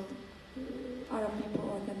respect for Arab people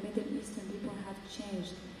or the Middle Eastern people have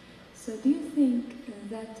changed. So do you think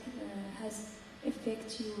that has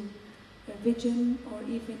affected your vision or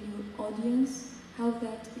even your audience? How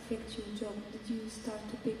that affects your job? Did you start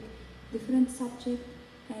to pick different subject?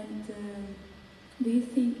 And do you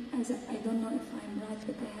think, I don't know if I'm right,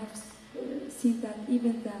 but I have seen that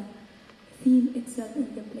even the theme itself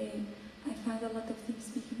in the play, I find a lot of things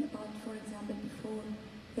speaking about, for example, before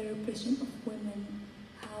the repression of women,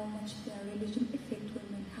 how much their religion affect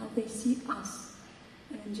women, how they see us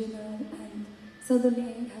in general. And suddenly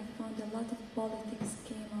I have found a lot of politics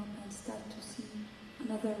came up and start to see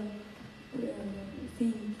another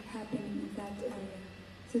thing happening in that area.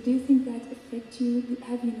 So do you think that affects you?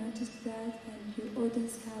 Have you noticed that? And your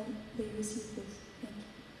audience, how they receive this? Thank you.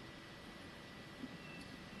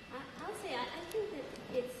 I'll say I think that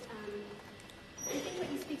it's, I think what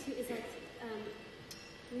you speak to is that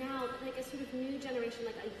now like a sort of new generation,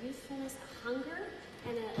 like a youthfulness, a hunger,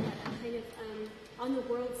 and a kind of on the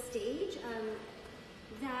world stage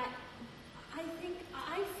that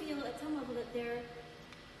I feel at some level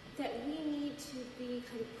that we need to be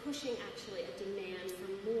kind of pushing actually a demand for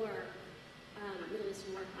more Middle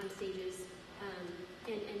Eastern work on stages,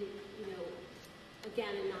 and you know,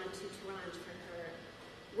 again a nod to Taranj for her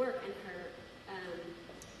work and her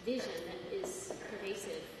vision that is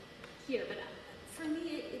pervasive here. But for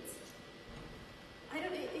me, it kind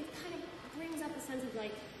of brings up a sense of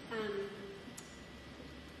like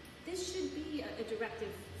this should be a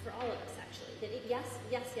directive for all of us actually. That yes,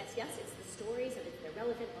 it's the stories and they're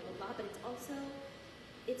relevant, blah blah blah, but it's also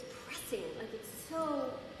pressing, like it's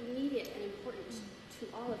so immediate and important to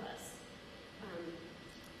all of us,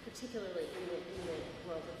 particularly in the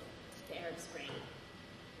world of the Arab Spring.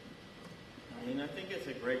 I mean, I think it's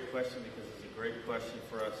a great question because it's a great question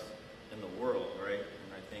for us in the world, right? And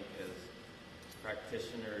I think as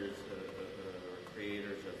practitioners or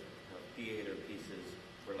creators of theater pieces,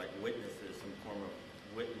 we're like witnesses, some form of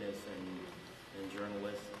witness and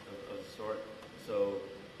journalists of the sort. So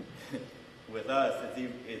with us,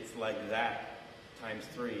 it's like that times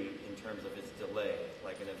 3 in terms of its delay.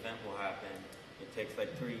 Like an event will happen, it takes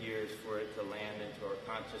like 3 years for it to land into our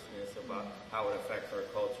consciousness about how it affects our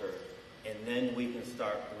culture. And then we can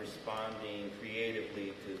start responding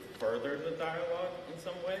creatively to further the dialogue in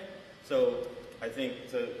some way. So I think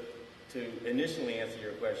to initially answer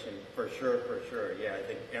your question, for sure, yeah, I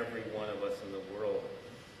think every one of us in the world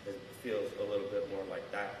feels a little bit more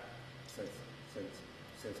like that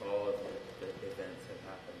since all of the events have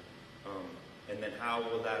happened. And then how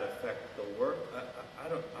will that affect the work?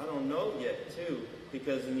 I don't know yet too,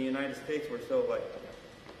 because in the United States we're so like,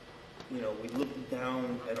 you know, we look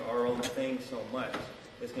down at our own thing so much.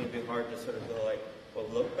 It's going to be hard to sort of go like, well,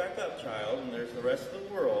 look back up, child, and there's the rest of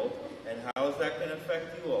the world, and how is that going to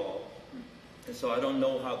affect you all? And so I don't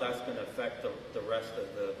know how that's going to affect the rest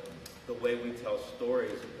of the way we tell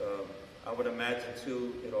stories. I would imagine,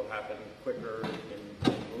 too, it'll happen quicker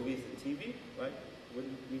in movies and TV, right?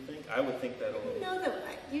 Wouldn't you think? I would think that a little. No, though,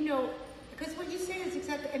 you know, because what you say is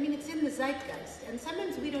exactly, I mean, it's in the zeitgeist. And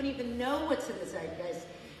sometimes we don't even know what's in the zeitgeist.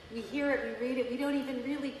 We hear it, we read it, we don't even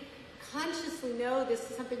really consciously know this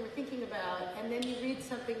is something we're thinking about. And then you read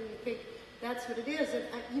something and you think, that's what it is. And,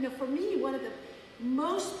 you know, for me, one of the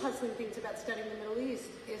most puzzling things about studying the Middle East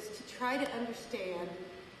is to try to understand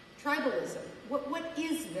tribalism. What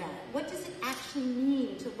is that? What does it actually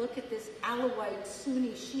mean to look at this Alawite,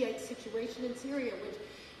 Sunni, Shiite situation in Syria, which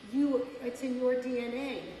it's in your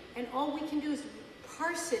DNA, and all we can do is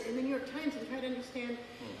parse it in the New York Times and try to understand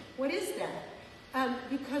what is that?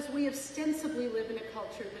 Because we ostensibly live in a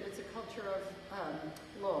culture that is a culture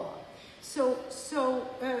of law. So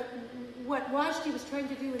what Wajdi was trying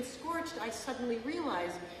to do in Scorched, I suddenly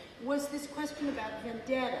realized, was this question about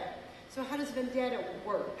vendetta. So how does vendetta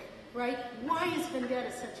work, right? Why is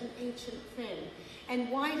vendetta such an ancient thing? And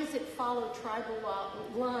why does it follow tribal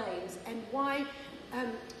lines? And why,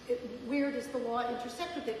 where does the law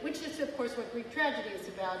intersect with it? Which is, of course, what Greek tragedy is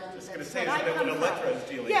about. And I was going to say, isn't it what Electra's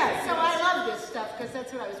dealing with? Yeah, so I love this stuff because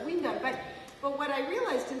that's what I was weaned on. But what I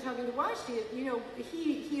realized in talking to Wajdi, you know,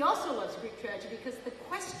 he also loves Greek tragedy because the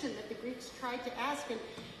question that the Greeks tried to ask, and,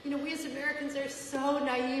 you know, we as Americans are so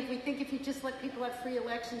naive. We think if you just let people have free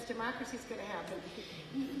elections, democracy's going to happen.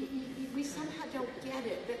 We somehow don't get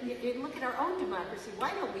it. Look at our own democracy.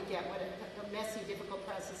 Why don't we get what a messy, difficult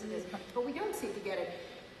process it is? But we don't seem to get it.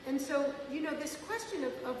 And so, you know, this question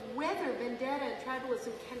of whether vendetta and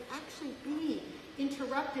tribalism can actually be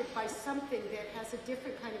interrupted by something that has a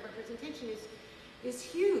different kind of representation is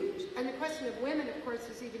huge. And the question of women, of course,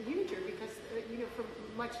 is even huger because, you know, for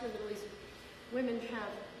much of the Middle East, women have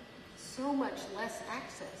so much less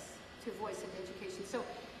access to voice and education. So,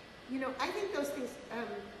 you know, I think those things,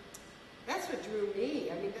 that's what drew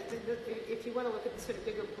me. I mean, if you want to look at the sort of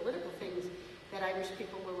bigger political things that Irish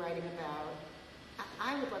people were writing about,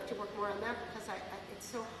 I would love to work more on that because it's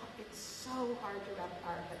so hard to wrap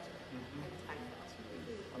our heads around.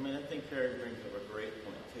 I mean, I think Carrie brings up a great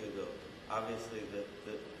point too, though. Obviously,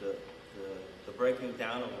 the breaking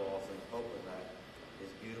down of walls and the hope of that is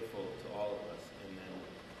beautiful to all of us. And then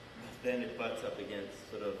then it butts up against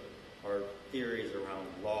sort of our theories around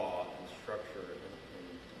law and structure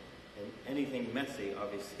and anything messy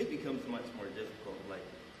obviously becomes much more difficult. Like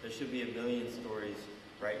there should be 1 million stories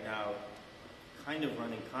right now kind of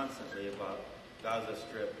running constantly about Gaza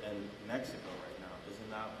Strip and Mexico right now. Isn't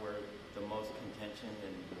that where the most contention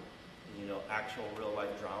and actual real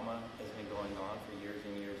life drama has been going on for years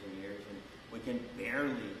and years and years, and we can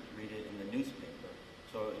barely read it in the newspaper.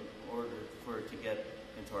 So in order for it to get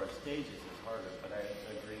into our stages is harder. But I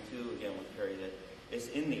agree too, again, with Perry, that it's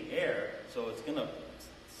in the air, so it's going to,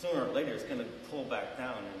 sooner or later, it's going to pull back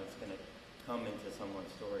down and it's going to come into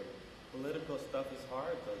someone's story. Political stuff is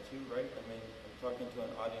hard though too, right? I mean, I'm talking to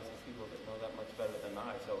an audience of people that know that much better than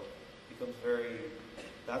I, so it becomes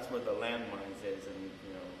that's where the landmines is, and it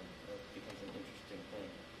becomes an interesting thing.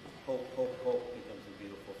 Hope becomes a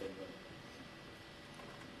beautiful thing.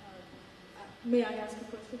 May I ask a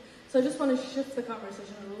question? So I just want to shift the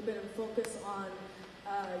conversation a little bit and focus on,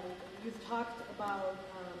 you've talked about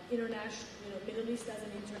international, Middle East as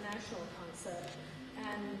an international concept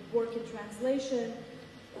and work in translation,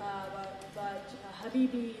 but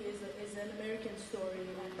Habibi is an American story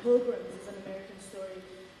and Pilgrims is an American story.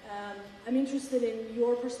 I'm interested in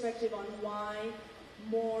your perspective on why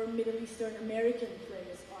more Middle Eastern American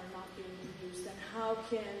plays are not being produced, and how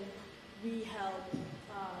can we help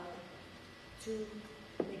to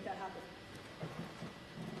make that happen?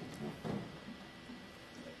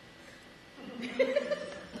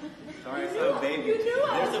 Sorry, I saw a baby.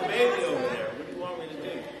 There's a baby over there. What do you want me to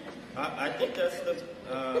do? I think that's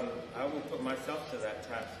I will put myself to that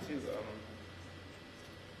task too.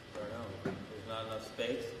 I don't know. There's not enough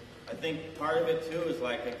space. I think part of it too is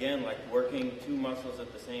like working two muscles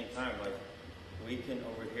at the same time. Like we can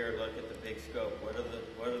over here look at the big scope. What are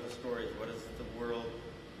the stories? What is the world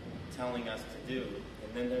telling us to do?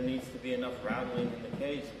 And then there needs to be enough rattling in the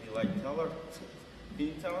cage to be like, can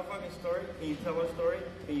you tell our fucking story? Can you tell our story?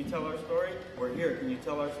 Can you tell our story? We're here. Can you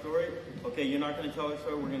tell our story? Okay, you're not going to tell our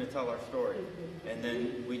story. We're going to tell our story. And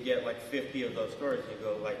then we get like 50 of those stories. You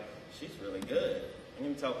go like, she's really good. I'm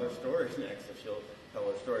going to tell her stories next if she'll tell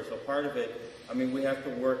her story. So part of it, we have to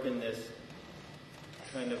work in this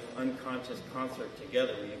kind of unconscious concert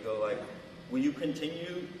together where you go like, will you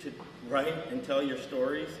continue to write and tell your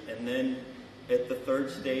stories? And then at the third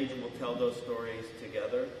stage, we'll tell those stories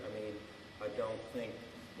together. I don't think,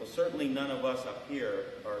 certainly none of us up here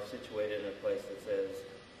are situated in a place that says,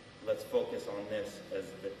 let's focus on this as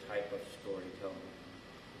the type of storytelling.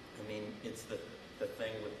 It's the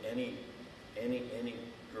thing with any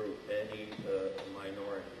group, any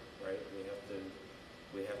minority, right?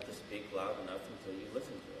 We have to speak loud enough until you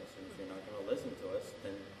listen to us. And if you're not going to listen to us,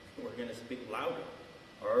 then we're going to speak louder.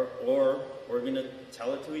 Or we're going to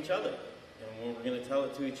tell it to each other. And when we're going to tell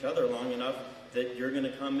it to each other long enough that you're going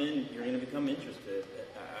to come in, you're going to become interested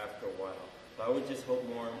after a while. So I would just hope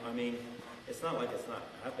more. It's not like it's not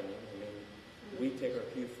happening. We take our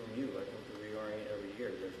cue from you. I come to ReOrient every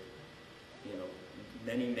year. There's,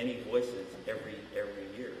 many voices every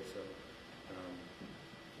year. So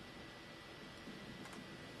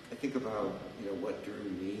I think about what drew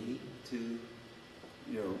me to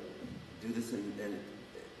do this, and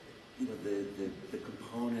the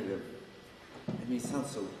component of. It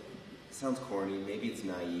sounds corny. Maybe it's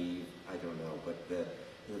naive. I don't know, but the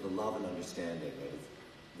love and understanding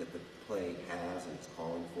that the play has and it's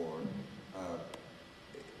calling for.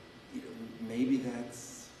 Maybe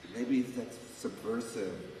that's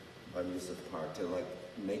subversive on Yusuf's part to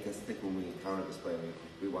make us think when we encounter this play.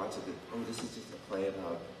 We watch it. This is just a play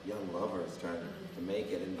about young lovers trying to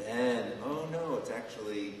make it, and then no, it's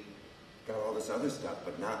actually got all this other stuff.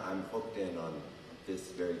 But now I'm hooked in on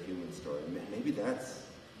this very human story. Maybe that's.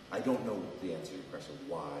 I don't know the answer to your question,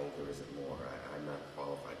 why there isn't more. I'm not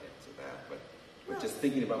qualified to answer that, but just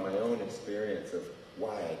thinking about my own experience of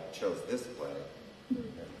why I chose this play.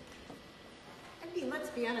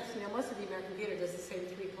 Let's be honest, most of the American theater does the same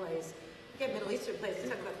three plays. You get Middle Eastern plays, you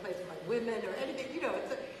talk about plays about women or anything,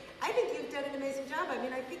 I think you've done an amazing job.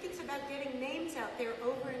 I think it's about getting names out there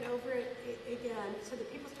over and over again so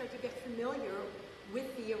that people start to get familiar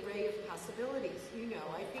with the array of possibilities.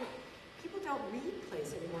 I think people don't read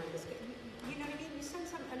plays anymore in this game. You know what I mean? You send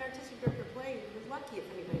an artistic director play, you're lucky if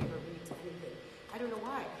anybody ever reads anything. I don't know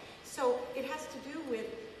why. So it has to do with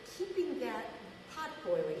keeping that pot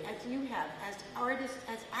boiling, as you have, as artists,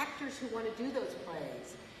 as actors who want to do those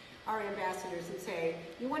plays, are ambassadors and say,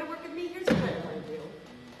 you want to work with me? Here's a play I want to do.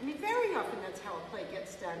 Very often that's how a play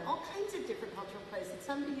gets done. All kinds of different cultural plays. And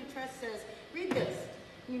somebody you trust says, read this,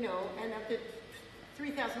 and of the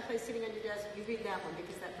 3,000 plays sitting on your desk, you read that one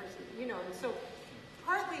because that person, and so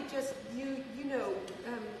partly just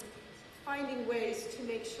finding ways to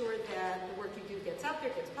make sure that the work you do gets out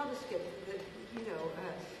there, gets published, gets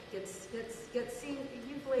seen.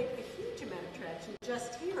 You've laid a huge amount of traction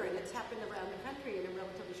just here, and it's happened around the country in a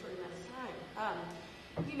relatively short amount of time.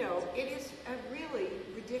 It is a really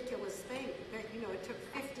ridiculous thing that, it took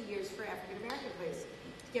 50 years for African American plays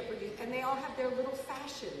to get produced, and they all have their little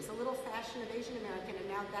fashions, a little fashion of Asian American, and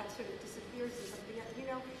now that sort of disappears in something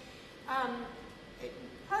else,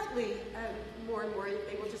 partly, more and more,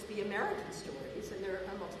 they will just be American stories, and there are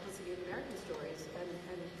a multiplicity of American stories and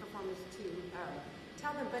performers to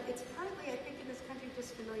tell them. But it's partly, I think, in this country,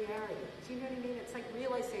 just familiarity. Do you know what I mean? It's like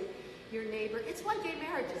realizing your neighbor. It's one gay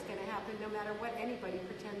marriage is going to happen no matter what anybody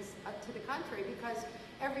pretends to the contrary, because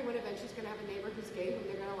everyone eventually is going to have a neighbor who's gay, who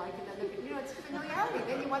they're going to like, and then it's familiarity.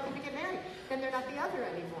 Then you want them to get married. Then they're not the other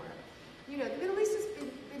anymore. The Middle East has been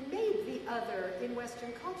made the other in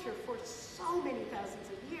Western culture for so many thousands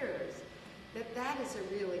of years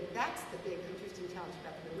that's the big interesting challenge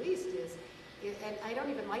about the Middle East and I don't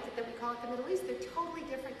even like it that we call it the Middle East. They're totally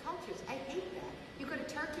different cultures. I hate that. You go to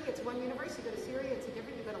Turkey, it's one universe. You go to Syria, it's a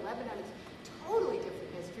different. You go to Lebanon, it's totally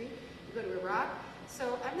different history. You go to Iraq.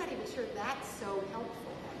 So I'm not even sure that's so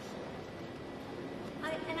helpful, actually.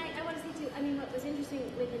 I want to say too, what was interesting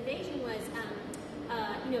with Invasion was,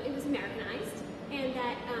 it was Americanized, and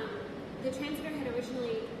that the translator had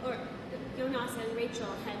originally, or Jonas and Rachel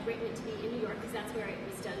had written it to be in New York because that's where it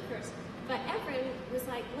was done first. But Efren was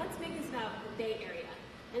like, let's make this about the Bay Area.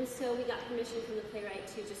 And so we got permission from the playwright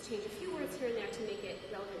to just change a few words here and there to make it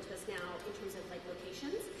relevant to us now in terms of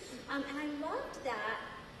locations. And I loved that.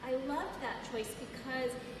 I loved that choice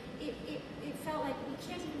because it felt like we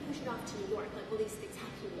can't even push it off to New York. These things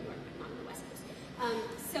happen in New York, but not on the West Coast.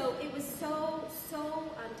 So it was so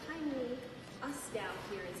timely, us down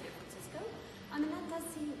here in San Francisco. And that does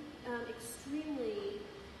seem extremely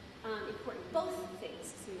important. Both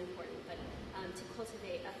things seem important, but to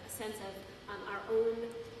cultivate a sense of our own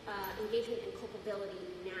engagement and culpability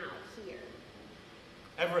now here.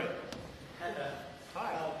 Everett.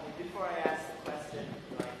 Hi. Before I ask the question,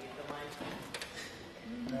 do I need the mic?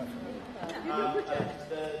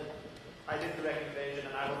 I did the recommendation,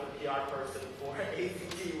 and I was the PR person for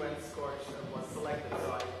ACT when Scorch was selected,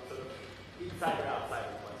 so I sort of inside or outside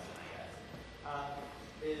the question, I guess.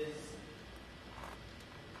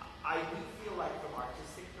 I do feel like from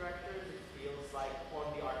artistic directors, it feels like on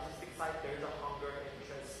the artistic side, there's a hunger,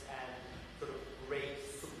 interest, and sort of great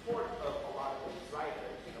support of a lot of these writers.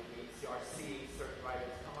 We are seeing certain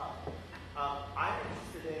writers come up. I'm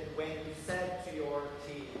interested in when you said to your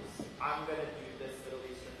teams, I'm going to do this Middle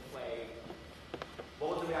Eastern play,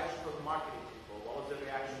 what was the reaction from the marketing people? What was the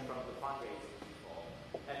reaction from the fundraising people?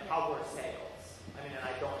 And how were sales? And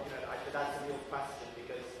I don't, that's a real question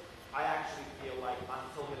because I actually feel like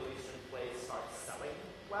until Middle Eastern plays start selling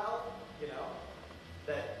well,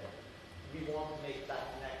 that we won't make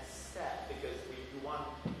that next step because you want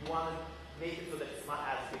to make it so that it's not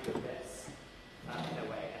as big a risk in a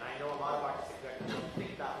way. And I know a lot of artistic directors don't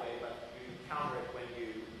think that way, but you counter it when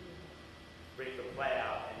you bring the play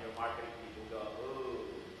out and your marketing people go, ooh,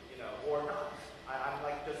 or not. I'm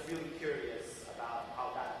just really curious about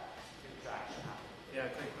how that interaction happens. Yeah,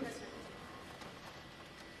 great question.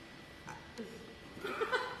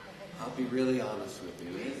 I'll be really honest with you.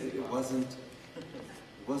 It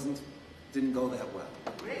didn't go that well.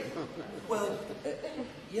 Well,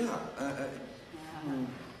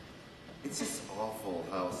 it's just awful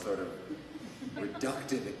how sort of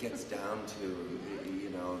reductive it gets down to,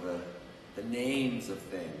 the names of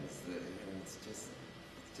things.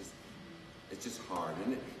 It's just hard,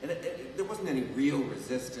 and there wasn't any real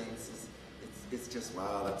resistance. It's just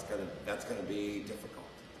wow, that's gonna be difficult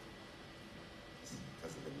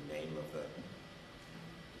because of the name of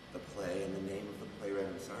the play and the name of the playwright.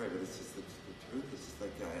 I'm sorry, but it's just the truth. It's just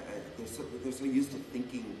like they're so used to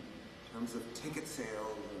thinking in terms of ticket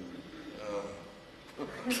sales and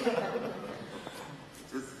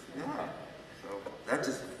So that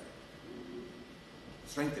just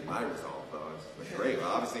strengthened my resolve, though. It's like, great.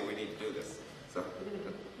 Well, obviously we need to do this. So it's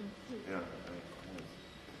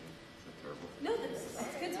terrible. No,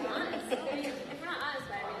 that's good to be honest. If we're not honest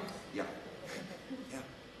about it. Yeah.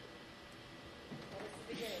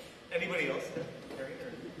 Anybody else?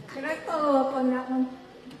 Can I follow up on that one?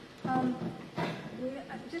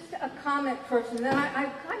 Just a comment first, and then I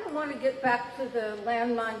kind of want to get back to the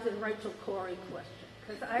landmines and Rachel Corrie question,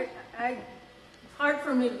 because it's hard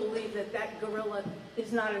for me to believe that gorilla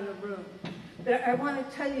is not in the room. But I want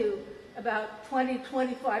to tell you, about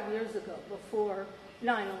 25 years ago, before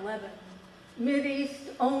 9/11,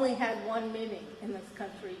 Mideast only had one meaning in this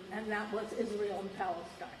country, and that was Israel and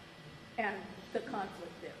Palestine, and the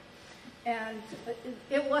conflict there. And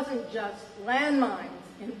it wasn't just landmines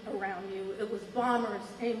around you, it was bombers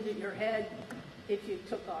aimed at your head if you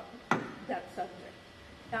took up that subject.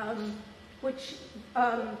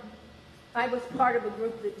 I was part of a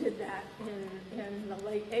group that did that in the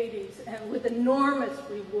late 80s, and with enormous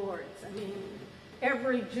rewards. I mean,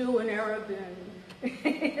 every Jew and Arab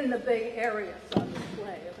in the Bay Area saw this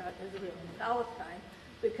play about Israel and Palestine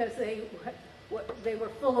because they were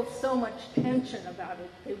full of so much tension about it.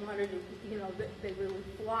 They wanted to, they really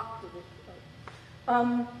flocked to this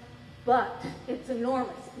play. But it's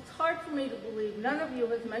enormous. It's hard for me to believe. None of you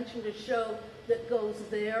has mentioned a show that goes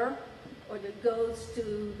there or that goes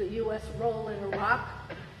to the U.S. role in Iraq.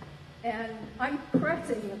 And I'm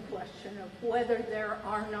pressing the question of whether there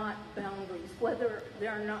are not boundaries, whether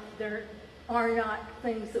there are not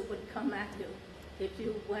things that would come at you if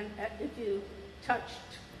you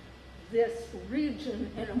touched this region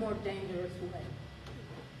in a more dangerous way.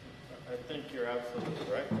 I think you're absolutely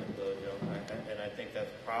right, and I think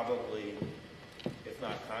that's probably, if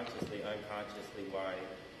not consciously, unconsciously, why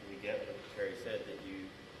we get what Terry said, that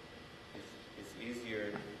it's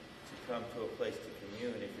easier to come to a place to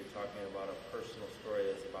commune if you're talking about a personal story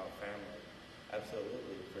that's about family.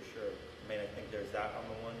 Absolutely, for sure. I mean, I think there's that on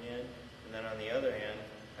the one hand, and then on the other hand,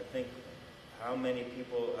 I think how many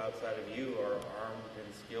people outside of you are armed and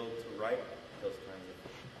skilled to write those kinds of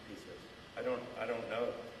pieces? I don't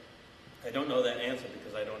know. I don't know that answer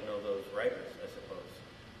because I don't know those writers, I suppose.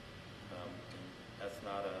 That's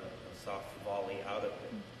not a soft volley out of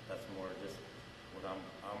it. That's more just what I'm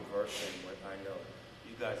versed in, what I know.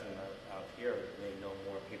 You guys out here may know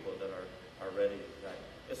more people that are ready to that.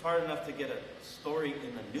 It's hard enough to get a story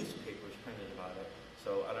in the newspapers printed about it,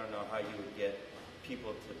 so I don't know how you would get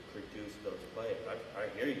people to produce those plays. I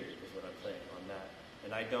hear you is what I'm saying on that.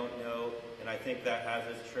 And I don't know, and I think that has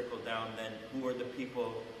its trickle down then, who are the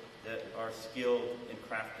people that are skilled and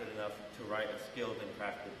crafted enough to write a skilled and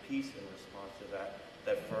crafted piece in response to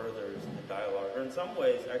that furthers the dialogue, or in some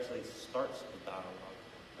ways actually starts the dialogue.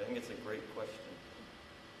 I think it's a great question,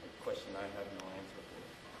 a question I have no answer for.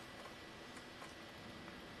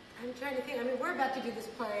 I'm trying to think, I mean, we're about to do this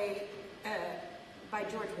play by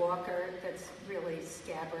George Walker that's really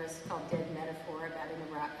scabrous, called Dead Metaphor, about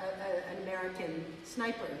an American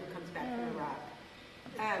sniper who comes back from Iraq.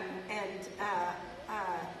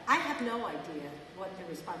 I have no idea what the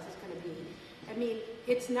response is going to be. I mean,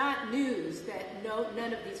 it's not news that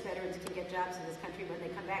none of these veterans can get jobs in this country when they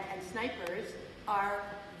come back, and snipers are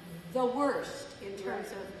the worst in terms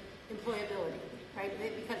of employability, right?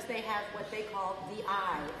 Because they have what they call the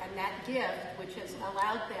eye, and that gift, which has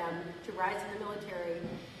allowed them to rise in the military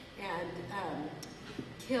and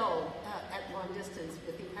kill at long distance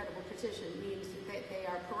with incredible precision, means that they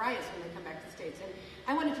are pariahs when they come back to the States. And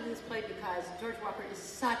I wanted to do this play because George Walker is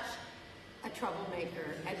such a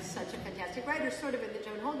troublemaker and such a fantastic writer, sort of in the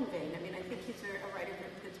Joan Holden vein. I mean, I think he's a writer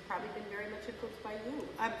that's probably been very much influenced by you.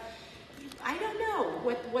 I don't know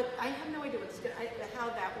I have no idea how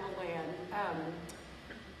that will land.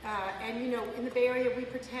 And in the Bay Area, we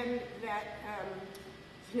pretend that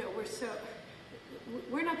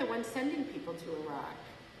we're not the ones sending people to Iraq.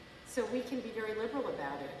 So we can be very liberal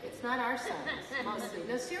about it. It's not our sons, mostly.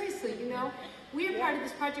 No, seriously, we are part of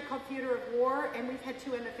this project called Theater of War, and we've had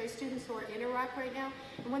 2 MFA students who are in Iraq right now.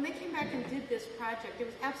 And when they came back and did this project, it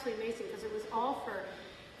was absolutely amazing because it was all for,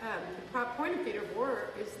 the point of Theater of War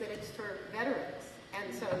is that it's for veterans.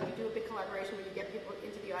 And so you do a big collaboration where you get people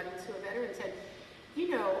into the audience who are veterans. And,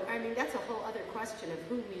 that's a whole other question of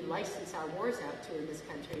who we license our wars out to in this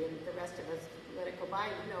country, and the rest of us let it go by,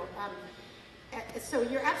 So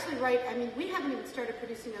you're absolutely right. I mean, we haven't even started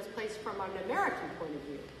producing those plays from an American point of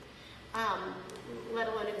view, let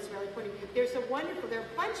alone an Israeli point of view. There are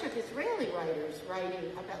a bunch of Israeli writers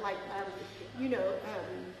writing about,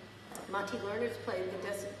 Mati Lerner's play, The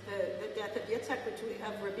Death of Yitzhak,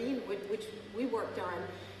 of Rabin, which we worked on,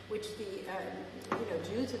 which the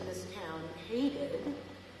Jews in this town hated.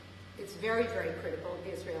 It's very, very critical of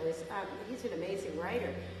the Israelis. He's an amazing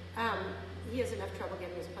writer. He has enough trouble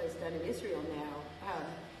getting his plays done in Israel now.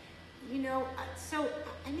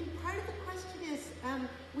 Part of the question is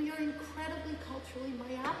we are incredibly culturally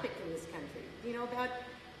myopic in this country, about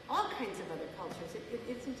all kinds of other cultures. It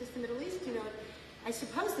isn't just the Middle East, I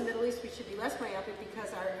suppose the Middle East we should be less myopic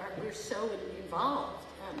because we're so involved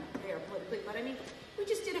there politically. But I mean, we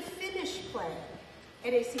just did a Finnish play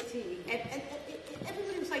at ACT, and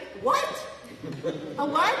everybody was like, "What? A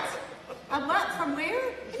what? A what? From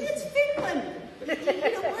where? It's Finland."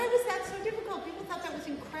 Why was that so difficult? People thought that was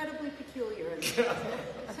incredibly peculiar. And so,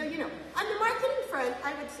 on the marketing front,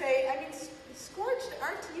 I would say, Scorched,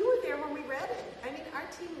 you were there when we read it. I mean, our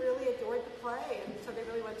team really adored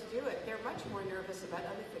much more nervous about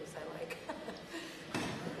other things I like.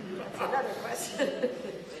 That's another question.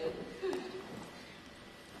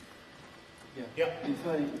 Yeah. If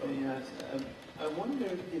I may ask, I wonder,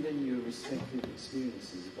 given your respective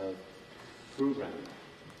experiences about programming,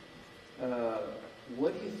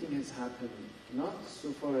 what do you think has happened, not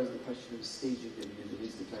so far as the question of staging the Middle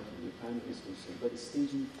East, the type of the panel is concerned, but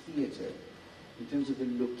staging theater, in terms of the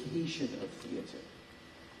location of theater.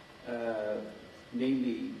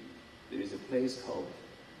 Namely, there is a place called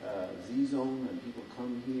Z-Zone, and people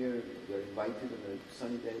come here, they're invited on a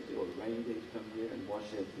sunny day or rainy day to come here and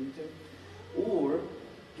watch their theater. Or,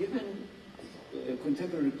 given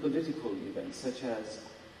contemporary political events such as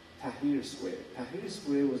Tahrir Square. Tahrir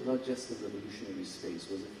Square was not just a revolutionary space,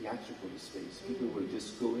 it was a theatrical space. People were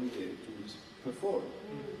just going there to perform.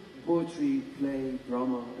 Poetry, play,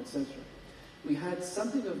 drama, etc. We had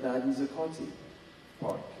something of that in Zuccotti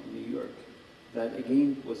Park in New York. That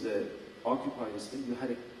again was a occupied space. You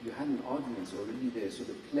had an audience already there, so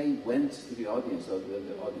the play went to the audience, or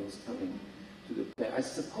the audience coming to the play. I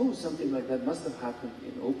suppose something like that must have happened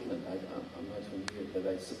in Oakland. I'm not from here, but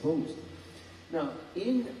I suppose. Now,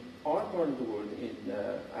 in our part of the world, in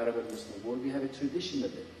Arab and Muslim world, we have a tradition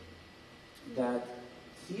of it, that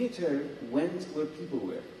theater went where people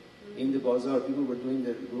were. In the bazaar, people were doing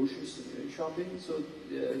their grocery shopping, so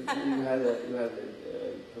you had a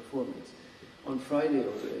performance. On Friday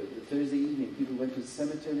or Thursday evening, people went to the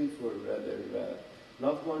cemetery for their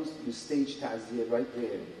loved ones. You staged ta'ziyah right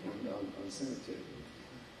there on cemetery.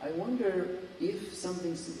 I wonder if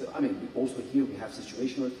something, I mean, also here we have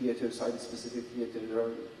situational theater, site-specific theater. There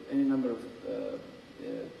are any number of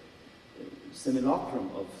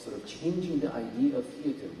simulacrum of sort of changing the idea of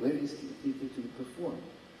theater. Where is theater to be performed?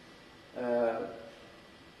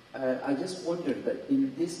 I just wonder that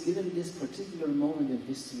in this, given this particular moment in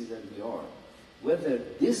history that we are, whether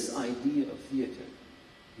this idea of theater,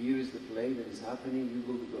 here is the play that is happening, you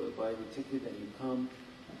go buy the ticket and you come.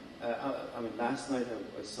 I mean, last night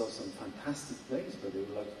I saw some fantastic plays, but there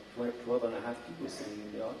were like 12 and a half people sitting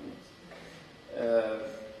in the audience.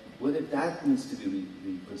 Whether that needs to be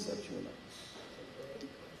reconceptualized.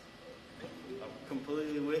 I'm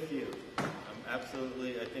completely with you. I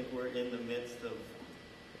think we're in the midst of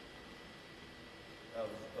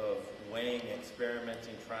weighing,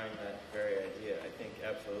 experimenting, trying that very idea. I think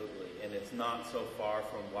absolutely. And it's not so far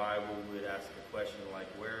from why we would ask a question like,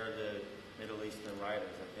 where are the Middle Eastern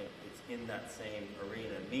writers? I think it's in that same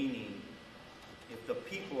arena, meaning if the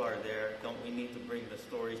people are there, don't we need to bring the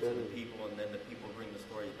stories to the people, and then the people bring the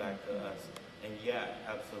stories back to us? And yeah,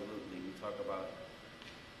 absolutely. We talk about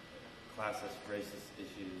classist, racist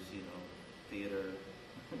issues, theater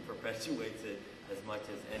perpetuates it as much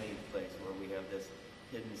as any place where we have this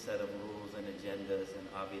hidden set of rules and agendas, and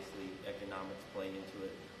obviously economics play into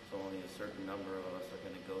it, so only a certain number of us are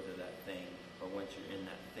going to go to that thing, or once you're in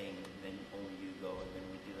that thing, then only you go, and then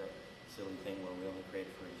we do that silly thing where we only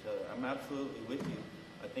create for each other. I'm absolutely with you.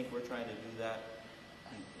 I think we're trying to do that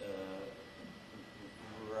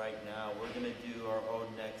right now. We're going to do our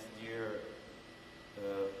own next year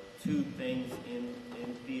 2 things in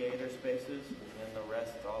theater spaces, and the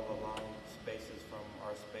rest all along spaces from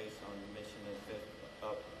our space on Mission and 5th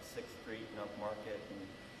up 6th Street and up Market, and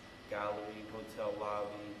gallery, hotel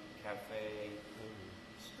lobby, cafe,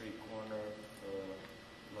 street corner,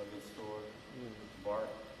 luggage store, bar.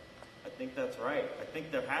 I think that's right. I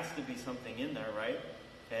think there has to be something in there, right?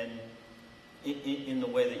 And in the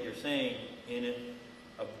way that you're saying, in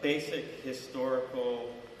a basic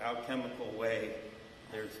historical, alchemical way,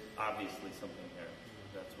 there's obviously something there.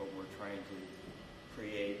 That's what we're trying to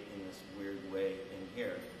create in this weird way in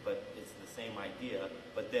here. But it's the same idea.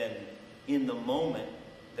 But then in the moment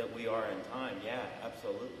that we are in time, yeah,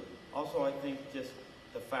 absolutely. Also, I think just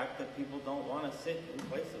the fact that people don't want to sit in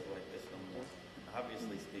places like this no more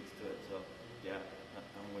obviously speaks to it. So, yeah,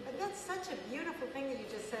 I'm with you. That's such a beautiful thing that you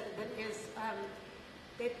just said,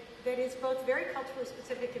 that is both very culturally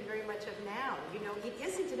specific and very much of now. It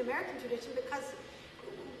isn't an American tradition because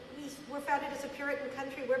we were founded as a Puritan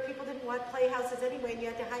country where people didn't want playhouses anyway, and you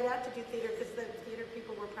had to hide out to do theater because the theater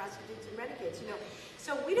people were prostitutes and renegades,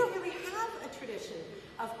 So we don't really have a tradition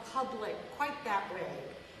of public quite that way.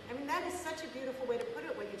 I mean, that is such a beautiful way to put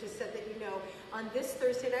it when you just said that, on this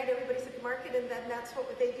Thursday night, everybody's at the market, and then that's what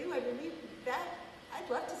they do. I mean, I'd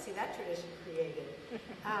love to see that tradition created.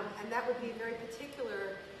 And that would be a very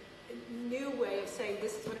particular new way of saying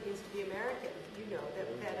this is what it means to be American,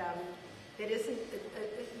 that isn't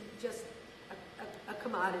just a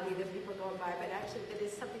commodity that people go and buy, but actually that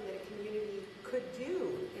is something that a community could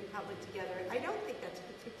do in public together. I don't think that's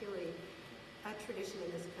particularly a tradition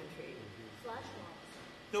in this country. Flash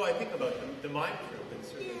mobs. Though I think about the mime troupe, and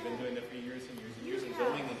certainly been doing that for years and years and years, and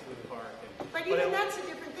going into the park. But even that's a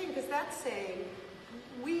different thing, because that's saying,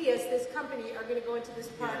 we as this company are going to go into this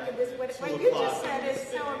park, and this, what you just said is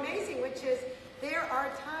so amazing, which is, there are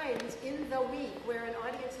times in the week where an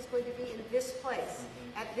audience is going to be in this place,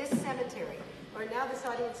 at this cemetery, or now this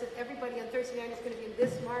audience, everybody on Thursday night is going to be in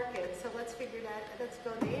this market, so let's figure it out, let's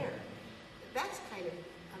go there. That's kind of,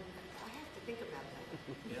 I have to think about that.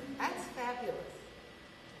 Yeah. That's fabulous.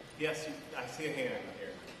 Yes, I see a hand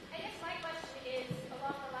here. I guess my question is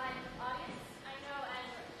along the line of audience. I know as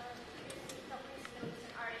producing companies, notes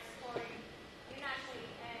and artists touring internationally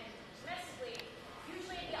and domestically,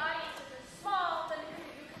 usually the audiences are small, then the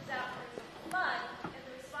review comes out for blood, and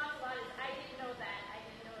the response a lot is, I didn't know that, I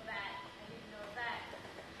didn't know that, I didn't know that,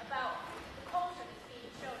 about the culture that's being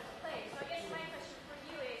shown in the play. So I guess my question for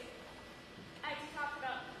you is, as you talked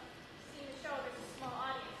about seeing the show, there's a small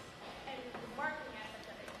audience, and the marketing aspect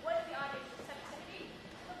of it. What is the audience receptivity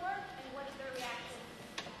to the work, and what is their reaction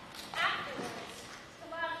afterwards? A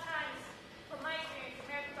lot of times, from my experience,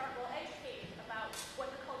 Americans aren't well educated about what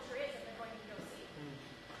the culture is that they're going to go see.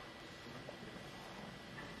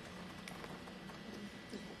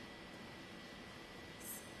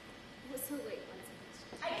 So wait, one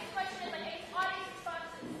second. I guess the question is, like, it's audience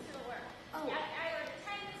responses to the work. Oh. Either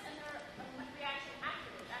attendance and their reaction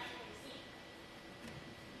afterwards, after they see.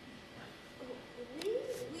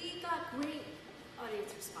 We got great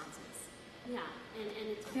audience responses. Yeah, and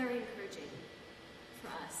it's very encouraging for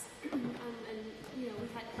us. And you know,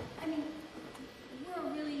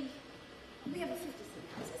 we have a 50-seat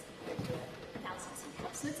house as compared to a 1,000-seat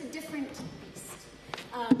house, so it's a different beast.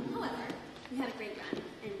 However, we had a great run,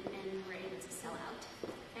 and we're able to sell out.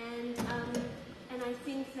 And I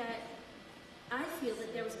think that I feel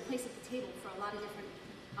that there was a place at the table for a lot of different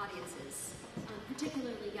audiences,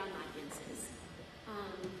 particularly young audiences,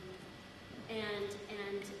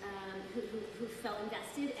 who felt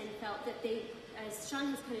invested and felt that they, as Sean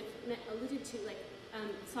has kind of alluded to, like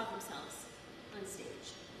saw themselves on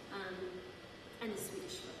stage, and the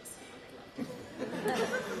Swedish folks, they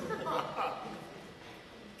loved it.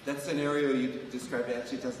 That scenario you described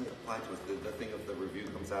actually doesn't apply to us. The thing of the review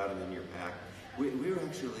comes out and then you're packed. We were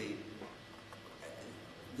actually,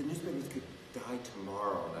 the newspapers could die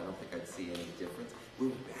tomorrow and I don't think I'd see any difference.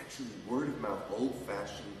 We're actually word of mouth,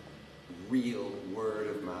 old-fashioned, real word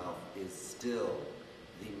of mouth is still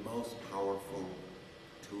the most powerful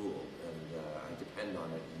tool, and I depend on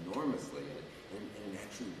it enormously, and it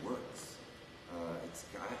actually works.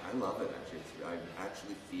 I love it, actually. I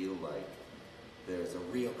actually feel like there's a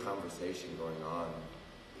real conversation going on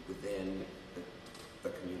within the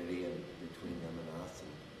community and between them and us, and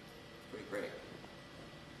it's pretty great.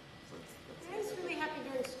 So I was really happy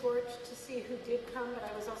during Scorch to see who did come, but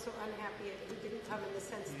I was also unhappy at who didn't come in the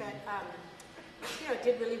sense that, it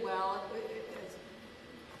did really well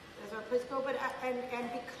as our plays go, but and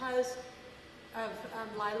because of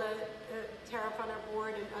Lila Taraf on our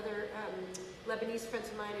board and other Lebanese friends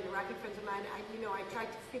of mine and Iraqi friends of mine, I tried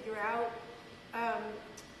to figure out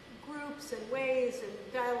groups and ways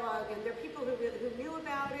and dialogue, and there are people who knew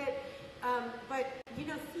about it, but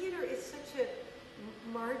theater is such a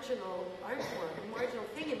marginal art form, a marginal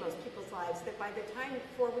thing in most people's lives, that by the time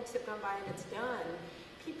 4 weeks have gone by and it's done,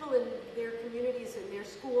 people in their communities and their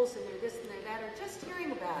schools and their this and their that are just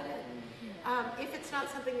hearing about it, if it's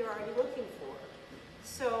not something you're already looking for.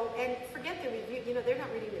 So, and forget the review, they're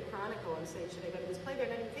not reading the Chronicle and saying, should I go to this play? They're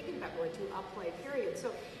not even thinking about going to a play, period.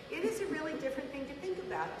 So it is a really different thing to think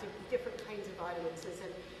about, to different kinds of audiences,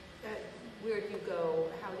 and where do you go,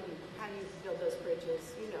 how do you build those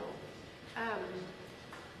bridges,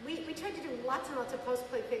 We tried to do lots and lots of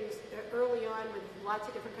post-play things early on with lots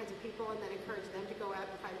of different kinds of people, and then encourage them to go out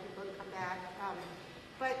and find people to come back.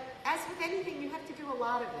 But as with anything, you have to do a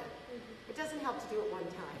lot of it. It doesn't help to do it one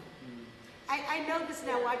time. I know this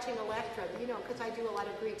now watching Electra, because I do a lot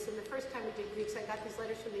of Greeks, and the first time we did Greeks, I got these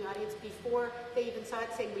letters from the audience before they even saw it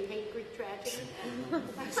saying, we hate Greek tragedy.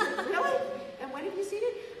 I said, really? And when have you seen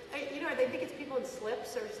it? They think it's people in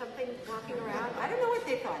slips or something walking around. I don't know what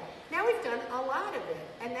they thought. Now we've done a lot of it.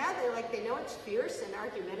 And now they know it's fierce and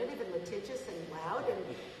argumentative and litigious and loud and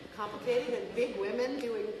complicated and big women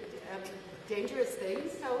doing dangerous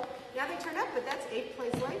things. So now they turn up, but that's 8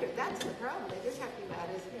 plays later. That's the problem that you're talking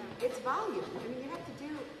about, is it's volume. I mean, you have to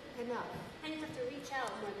do enough. And you have to reach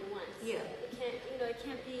out more than once. Yeah. It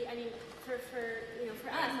can't be, for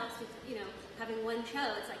us, also, having one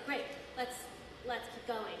show, it's like, great, let's keep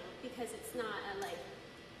going, because it's not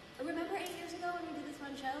remember 8 years ago when we did this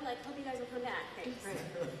one show? Hope you guys will come back. Thanks.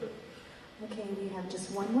 Okay, we have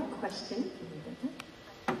just one more question.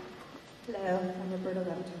 Hello, I'm Roberta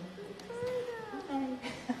Lepton.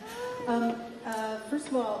 First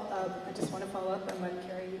of all, I just want to follow up on what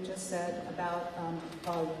Carrie you just said about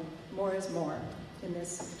more is more in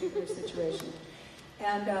this particular situation.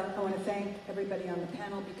 And I want to thank everybody on the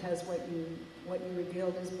panel because what you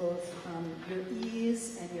revealed is both your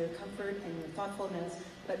ease and your comfort and your thoughtfulness,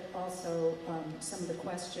 but also some of the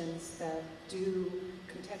questions that do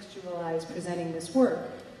contextualize presenting this work,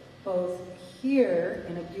 both here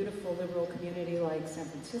in a beautiful liberal community like San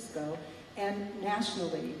Francisco, and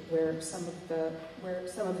nationally, where some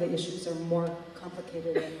of the issues are more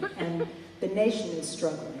complicated and the nation is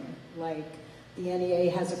struggling. Like the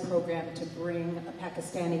NEA has a program to bring a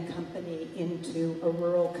Pakistani company into a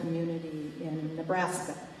rural community in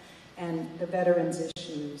Nebraska, and the veterans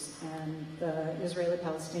issues, and the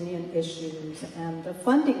Israeli-Palestinian issues, and the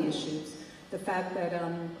funding issues. The fact that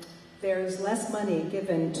there's less money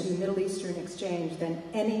given to Middle Eastern exchange than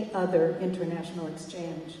any other international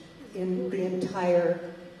exchange in the entire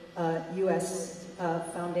U.S.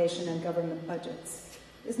 foundation and government budgets.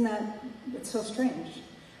 Isn't that, it's so strange.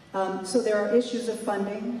 So there are issues of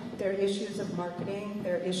funding, there are issues of marketing,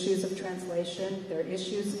 there are issues of translation, there are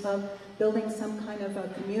issues of building some kind of a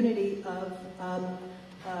community of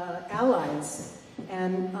allies.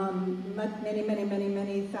 And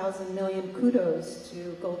many thousand million kudos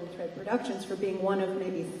to Golden Thread Productions for being one of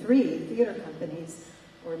maybe 3 theater companies,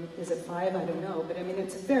 or is it 5? I don't know. But I mean,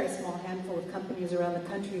 it's a very small handful of companies around the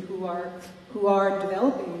country who are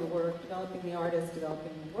developing the work, developing the artists,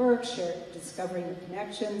 developing the work, discovering the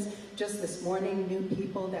connections. Just this morning, new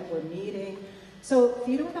people that we're meeting. So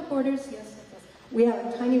Theater Without Borders, yes. We have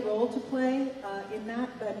a tiny role to play in that,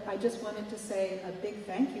 but I just wanted to say a big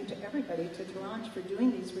thank you to everybody, to Durange for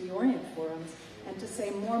doing these ReOrient forums, and to say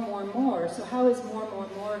more. So how is more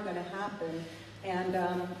going to happen? And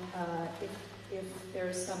if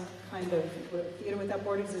there's some kind of, Theater Without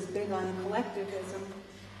Borders is big on collectivism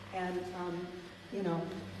and,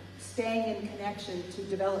 staying in connection to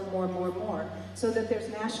develop more, so that there's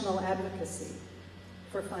national advocacy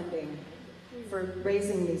for funding, for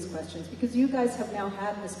raising these questions, because you guys have now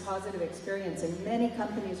had this positive experience, and many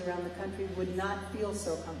companies around the country would not feel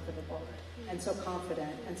so comfortable and so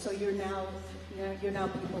confident, and so you're now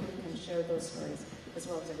people who can share those stories as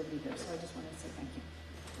well as everybody there. So I just wanted to say thank you.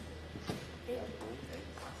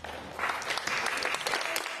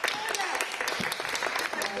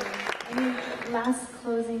 Any last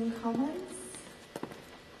closing comments?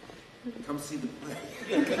 Come see the play.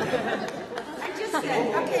 I just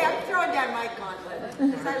said, okay, I'm throwing down my gauntlet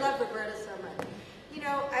because I love Roberta so much.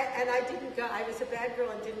 I didn't go, I was a bad girl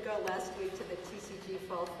and didn't go last week to the TCG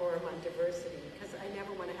Fall Forum on Diversity because I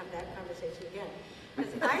never want to have that conversation again.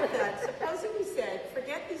 Because I thought, supposing we said,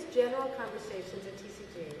 forget these general conversations at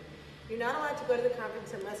TCG, you're not allowed to go to the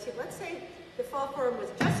conference unless you, let's say the Fall Forum was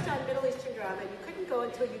just on Middle Eastern drama, and you couldn't go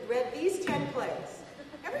until you'd read these 10 plays.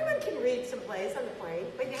 Everyone can read some plays on the plane,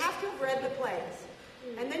 but you have to have read the plays.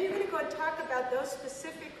 And then you're going to go and talk about those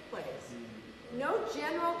specific plays. No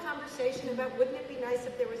general conversation about wouldn't it be nice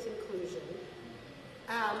if there was inclusion,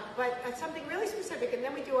 but something really specific. And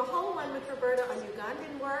then we do a whole one with Roberta on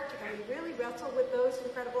Ugandan work, and we really wrestle with those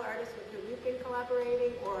incredible artists with whom we've been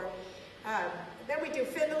collaborating, or then we do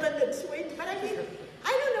Finland and Sweden. But I mean,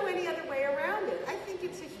 I don't know any other way around it. I think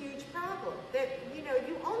it's a huge problem that,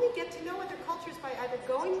 you only get to know other cultures by either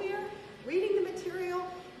going there, reading the material,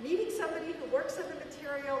 meeting somebody who works on the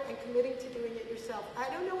material, and committing to doing it yourself. I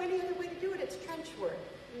don't know any other way to do it. It's trench work.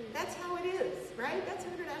 That's how it is, right? That's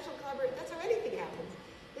how international collaboration, that's how anything happens.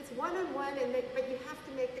 It's one-on-one, but you have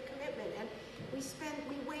to make the commitment. And we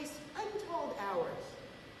waste untold hours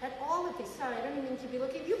at all of these. Sorry, I don't even mean to be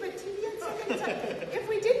looking at you, but TV and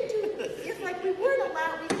if we weren't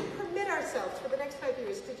allowed, we didn't permit ourselves for the next 5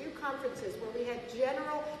 years to do conferences where we had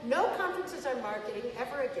no conferences on marketing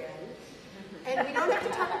ever again, and we don't have to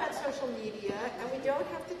talk about social media, and we don't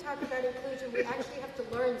have to talk about inclusion. We actually have to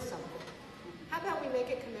learn something. How about we make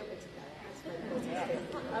a commitment to that?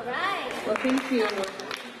 All right. Well, thank you.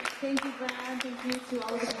 Thank you, Brad. Thank you to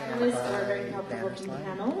all of the panelists for a very thought-provoking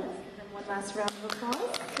panel. And one last round of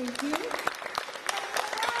applause. Thank you.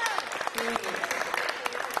 Great.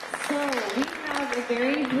 So we have a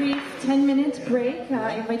very brief 10-minute break.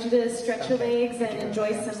 I invite you to stretch your legs and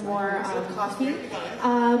enjoy some more coffee.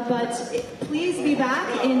 But please be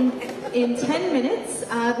back in 10 minutes,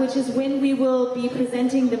 which is when we will be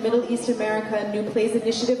presenting the Middle East America New Plays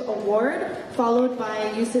Initiative Award, followed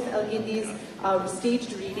by Yusuf El-Hindi's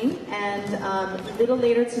staged reading. And a little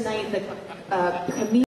later tonight, the